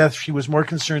 Even near death, she was more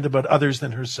concerned about others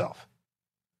than herself.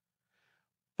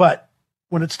 But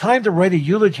when it's time to write a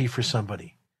eulogy for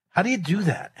somebody, how do you do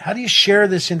that? How do you share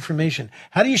this information?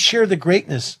 How do you share the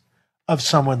greatness of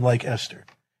someone like Esther?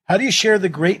 How do you share the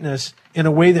greatness in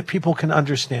a way that people can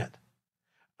understand?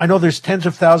 I know there's tens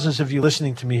of thousands of you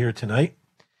listening to me here tonight,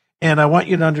 and I want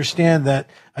you to understand that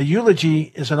a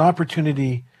eulogy is an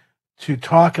opportunity to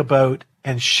talk about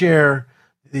and share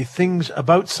the things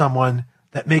about someone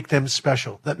that make them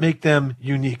special, that make them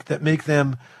unique, that make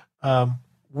them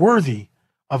worthy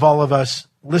of all of us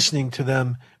listening to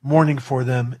them, mourning for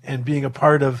them, and being a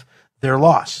part of their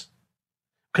loss.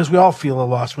 Because we all feel a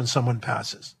loss when someone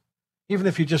passes. Even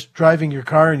if you're just driving your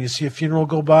car and you see a funeral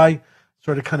go by,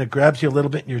 sort of kind of grabs you a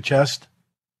little bit in your chest.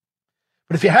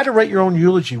 But if you had to write your own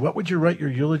eulogy, what would you write your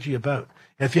eulogy about?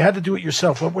 And if you had to do it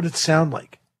yourself, what would it sound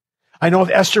like? I know if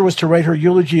Esther was to write her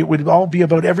eulogy, it would all be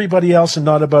about everybody else and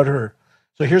not about her.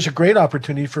 So here's a great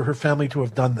opportunity for her family to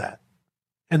have done that.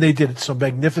 And they did it so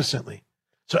magnificently,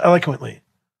 so eloquently,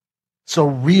 so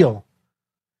real.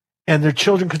 And their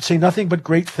children could say nothing but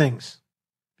great things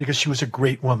because she was a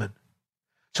great woman.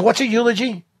 So what's a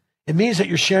eulogy? It means that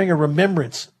you're sharing a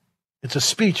remembrance. It's a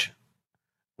speech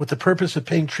with the purpose of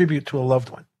paying tribute to a loved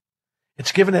one.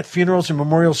 It's given at funerals and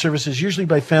memorial services, usually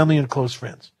by family and close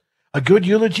friends. A good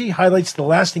eulogy highlights the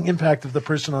lasting impact of the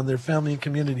person on their family and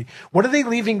community. What are they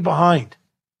leaving behind?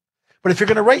 But if you're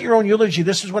going to write your own eulogy,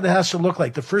 this is what it has to look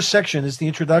like. The first section is the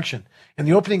introduction. In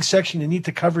the opening section, you need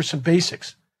to cover some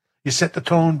basics. You set the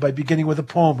tone by beginning with a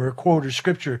poem or a quote or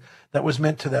scripture that was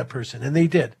meant to that person. And they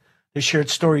did. They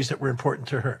shared stories that were important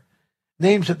to her.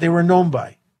 Names that they were known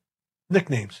by.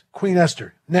 Nicknames, Queen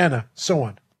Esther, Nana, so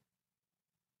on.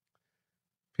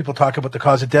 People talk about the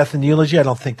cause of death in the eulogy. I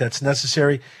don't think that's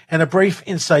necessary. And a brief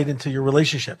insight into your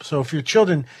relationship. So if your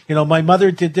children, my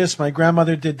mother did this, my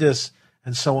grandmother did this,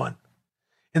 and so on.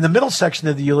 In the middle section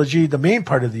of the eulogy, the main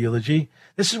part of the eulogy,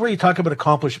 this is where you talk about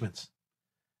accomplishments.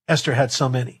 Esther had so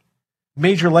many.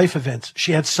 Major life events,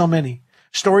 she had so many.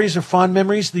 Stories of fond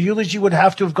memories, the eulogy would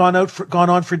have to have gone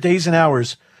on for days and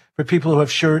hours for people who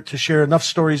have to share enough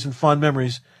stories and fond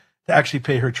memories to actually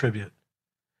pay her tribute.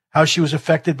 How she was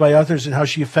affected by others and how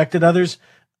she affected others,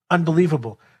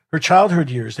 unbelievable. Her childhood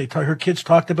years, her kids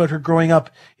talked about her growing up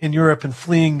in Europe and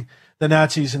fleeing the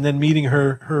Nazis and then meeting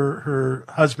her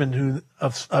husband who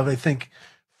of I think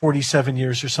 47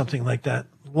 years or something like that.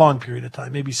 Long period of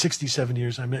time, maybe 67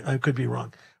 years. I could be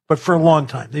wrong, but for a long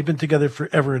time. They've been together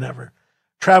forever and ever.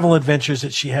 Travel adventures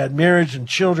that she had, marriage and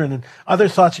children and other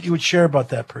thoughts that you would share about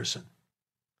that person.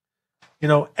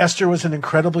 Esther was an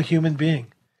incredible human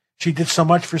being. She did so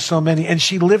much for so many, and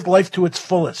she lived life to its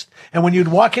fullest. And when you'd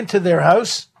walk into their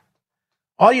house,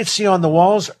 all you'd see on the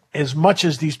walls, as much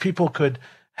as these people could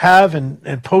have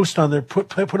and post on their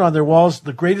put on their walls,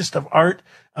 the greatest of art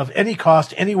of any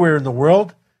cost anywhere in the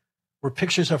world, were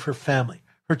pictures of her family,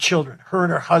 her children, her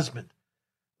and her husband.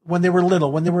 When they were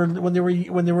little, when they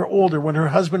were older, when her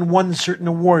husband won certain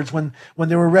awards, when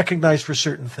they were recognized for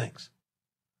certain things.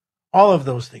 All of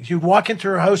those things. You'd walk into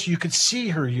her house, you could see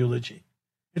her eulogy.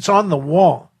 It's on the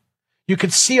wall. You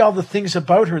could see all the things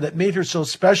about her that made her so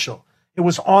special. It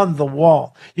was on the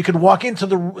wall. You could walk into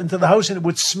the house and it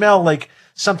would smell like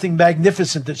something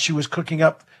magnificent that she was cooking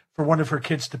up for one of her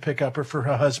kids to pick up or for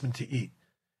her husband to eat.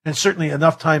 And certainly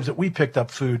enough times that we picked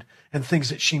up food and things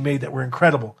that she made that were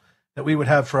incredible that we would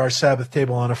have for our Sabbath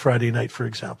table on a Friday night, for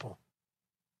example.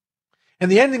 In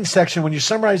the ending section, when you're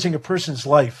summarizing a person's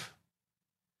life,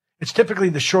 it's typically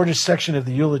the shortest section of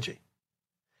the eulogy.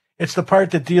 It's the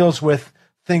part that deals with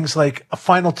things like a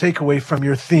final takeaway from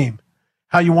your theme,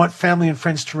 how you want family and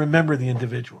friends to remember the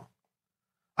individual.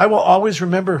 I will always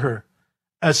remember her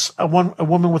as a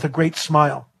woman with a great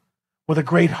smile, with a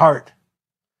great heart.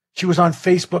 She was on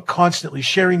Facebook constantly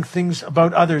sharing things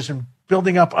about others and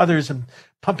building up others and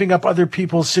pumping up other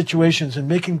people's situations and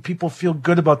making people feel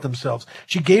good about themselves.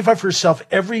 She gave of herself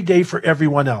every day for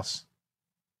everyone else.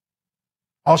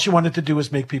 All she wanted to do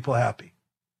was make people happy.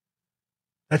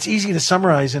 That's easy to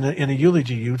summarize in a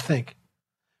eulogy, you'd think.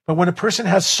 But when a person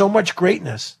has so much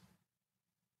greatness,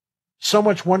 so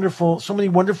many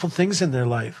wonderful things in their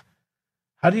life,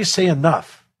 how do you say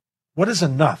enough? What is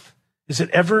enough? Is it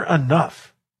ever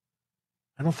enough?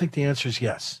 I don't think the answer is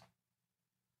yes.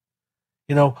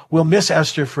 We'll miss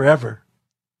Esther forever.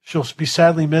 She'll be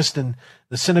sadly missed in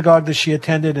the synagogue that she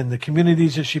attended and the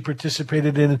communities that she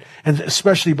participated in, and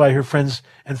especially by her friends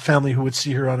and family who would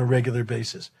see her on a regular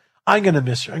basis. I'm going to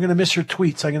miss her. I'm going to miss her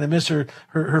tweets. I'm going to miss her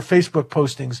Facebook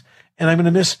postings. And I'm going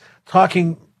to miss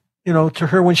talking, to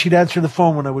her when she'd answer the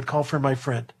phone when I would call for my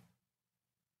friend.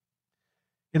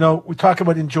 We talk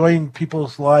about enjoying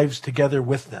people's lives together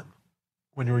with them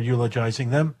when you're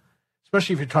eulogizing them,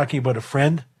 especially if you're talking about a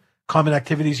friend, common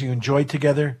activities you enjoy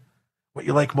together, what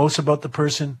you like most about the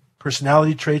person,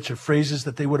 personality traits or phrases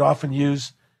that they would often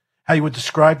use, how you would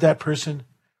describe that person.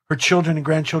 Her children and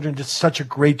grandchildren did such a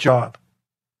great job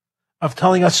of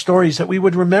telling us stories that we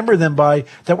would remember them by,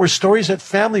 that were stories that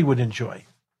family would enjoy.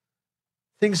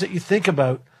 Things that you think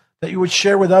about that you would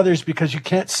share with others because you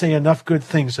can't say enough good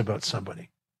things about somebody.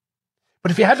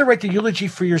 But if you had to write the eulogy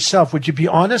for yourself, would you be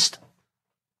honest?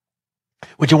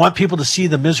 Would you want people to see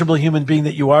the miserable human being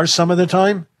that you are some of the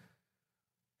time?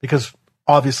 Because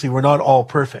obviously we're not all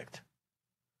perfect.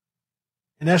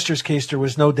 In Esther's case, there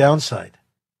was no downside.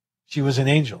 She was an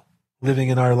angel living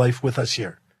in our life with us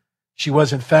here. She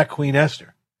was, in fact, Queen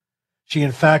Esther. She,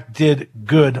 in fact, did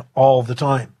good all the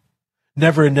time.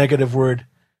 Never a negative word,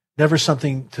 never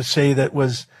something to say that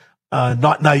was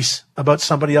not nice about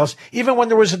somebody else. Even when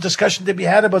there was a discussion to be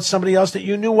had about somebody else that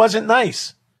you knew wasn't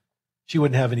nice, she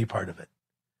wouldn't have any part of it.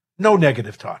 No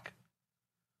negative talk.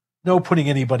 No putting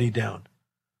anybody down.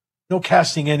 No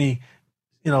casting any,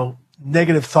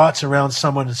 negative thoughts around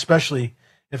someone, especially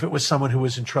if it was someone who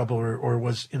was in trouble or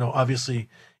was, obviously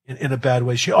in a bad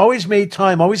way. She always made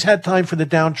time, always had time for the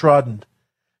downtrodden.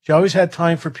 She always had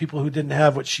time for people who didn't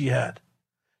have what she had.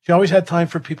 She always had time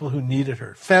for people who needed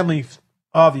her. Family,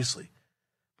 obviously,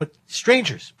 but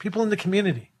strangers, people in the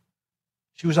community.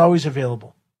 She was always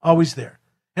available, always there.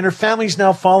 And her family's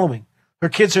now following. Her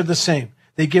kids are the same.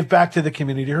 They give back to the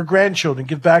community. Her grandchildren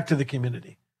give back to the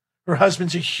community. Her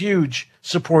husband's a huge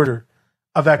supporter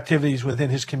of activities within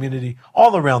his community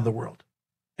all around the world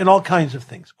in all kinds of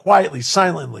things, quietly,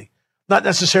 silently, not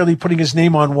necessarily putting his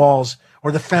name on walls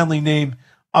or the family name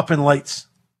up in lights.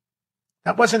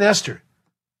 That wasn't Esther.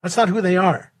 That's not who they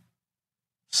are.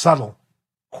 Subtle,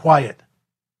 quiet,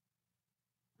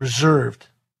 reserved.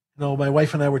 My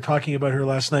wife and I were talking about her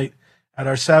last night at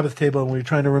our Sabbath table, and we were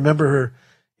trying to remember her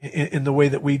in the way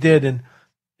that we did. And,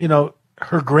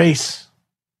 her grace,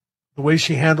 the way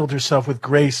she handled herself with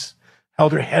grace,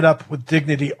 held her head up with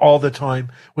dignity all the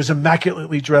time, was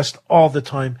immaculately dressed all the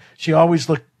time. She always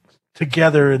looked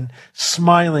together and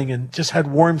smiling and just had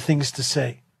warm things to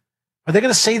say. Are they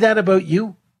going to say that about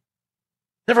you?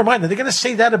 Never mind. Are they going to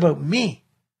say that about me?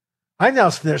 I'm now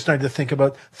starting to think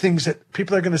about things that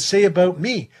people are going to say about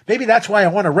me. Maybe that's why I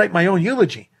want to write my own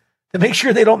eulogy, to make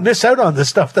sure they don't miss out on the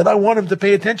stuff that I want them to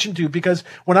pay attention to. Because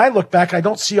when I look back, I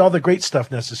don't see all the great stuff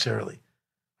necessarily.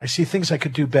 I see things I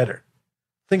could do better,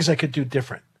 things I could do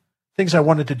different, things I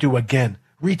wanted to do again,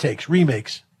 retakes,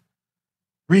 remakes,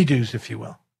 redos, if you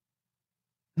will.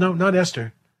 No, not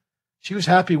Esther. She was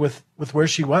happy with where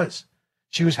she was.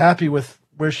 She was happy with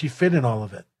where she fit in all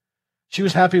of it. She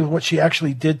was happy with what she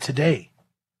actually did today.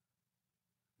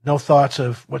 No thoughts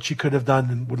of what she could have done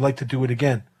and would like to do it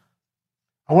again.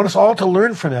 I want us all to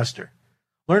learn from Esther,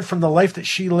 learn from the life that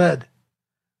she led.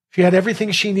 She had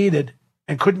everything she needed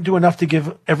and couldn't do enough to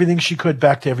give everything she could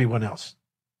back to everyone else.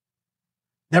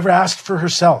 Never asked for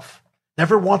herself,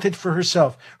 never wanted for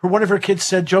herself. One of her kids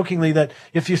said jokingly that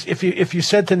if you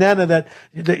said to Nana that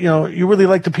you really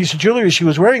liked the piece of jewelry she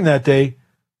was wearing that day,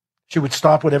 she would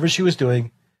stop whatever she was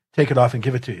doing, take it off and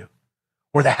give it to you,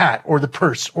 or the hat or the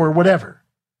purse or whatever.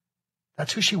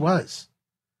 That's who she was.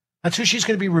 That's who she's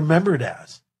going to be remembered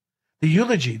as. The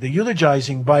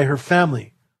eulogizing by her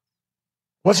family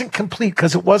wasn't complete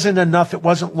because it wasn't enough. It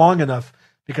wasn't long enough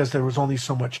because there was only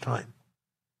so much time.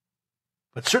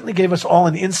 But certainly gave us all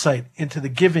an insight into the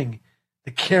giving,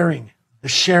 the caring, the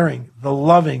sharing, the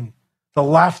loving, the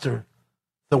laughter,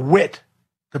 the wit,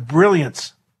 the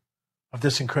brilliance of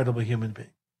this incredible human being.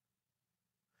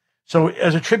 So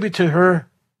as a tribute to her,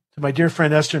 to my dear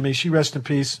friend Esther, may she rest in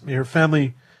peace. May her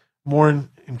family mourn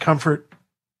in comfort.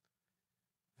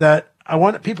 That I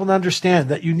want people to understand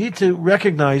that you need to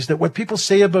recognize that what people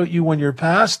say about you when you're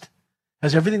past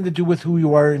has everything to do with who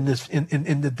you are in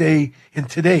the day, in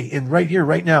today, in right here,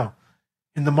 right now,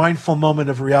 in the mindful moment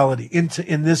of reality, in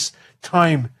this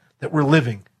time that we're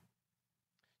living.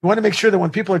 You want to make sure that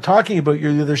when people are talking about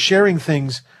you, they're sharing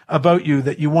things about you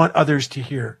that you want others to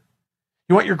hear.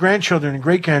 You want your grandchildren and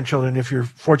great-grandchildren, if you're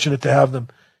fortunate to have them.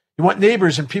 You want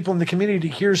neighbors and people in the community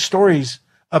to hear stories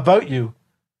about you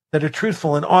that are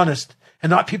truthful and honest, and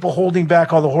not people holding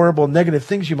back all the horrible negative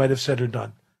things you might have said or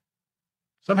done.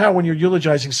 Somehow when you're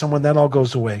eulogizing someone, that all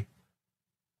goes away.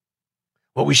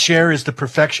 What we share is the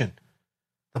perfection,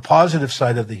 the positive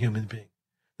side of the human being,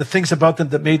 the things about them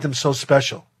that made them so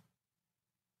special.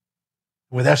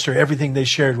 With Esther, everything they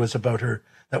shared was about her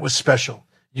that was special,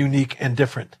 unique, and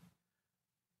different.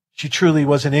 She truly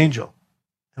was an angel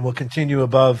and will continue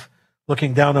above,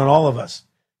 looking down on all of us,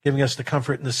 giving us the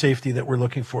comfort and the safety that we're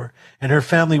looking for. And her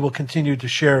family will continue to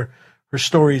share her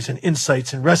stories and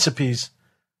insights and recipes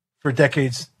for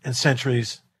decades and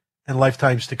centuries and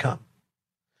lifetimes to come.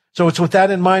 So it's with that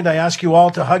in mind, I ask you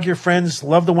all to hug your friends,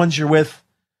 love the ones you're with.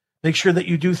 Make sure that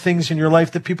you do things in your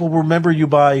life that people will remember you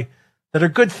by that are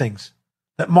good things,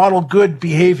 that model good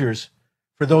behaviors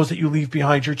for those that you leave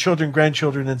behind, your children,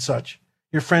 grandchildren, and such,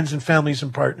 your friends and families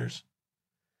and partners.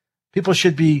 People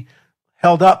should be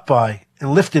held up by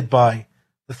and lifted by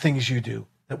the things you do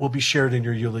that will be shared in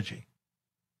your eulogy.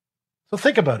 So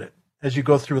think about it as you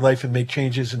go through life and make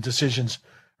changes and decisions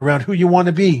around who you want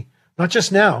to be, not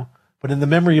just now, but in the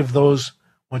memory of those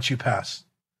once you pass.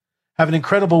 Have an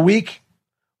incredible week.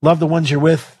 Love the ones you're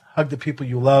with. Hug the people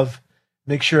you love.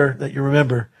 Make sure that you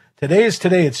remember Today is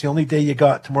today. It's the only day you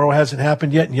got. Tomorrow hasn't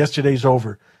happened yet, and yesterday's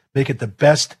over. Make it the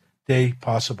best day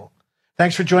possible.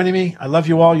 Thanks for joining me. I love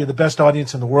you all. You're the best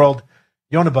audience in the world.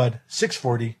 Yonah Budd,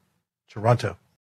 640, Toronto.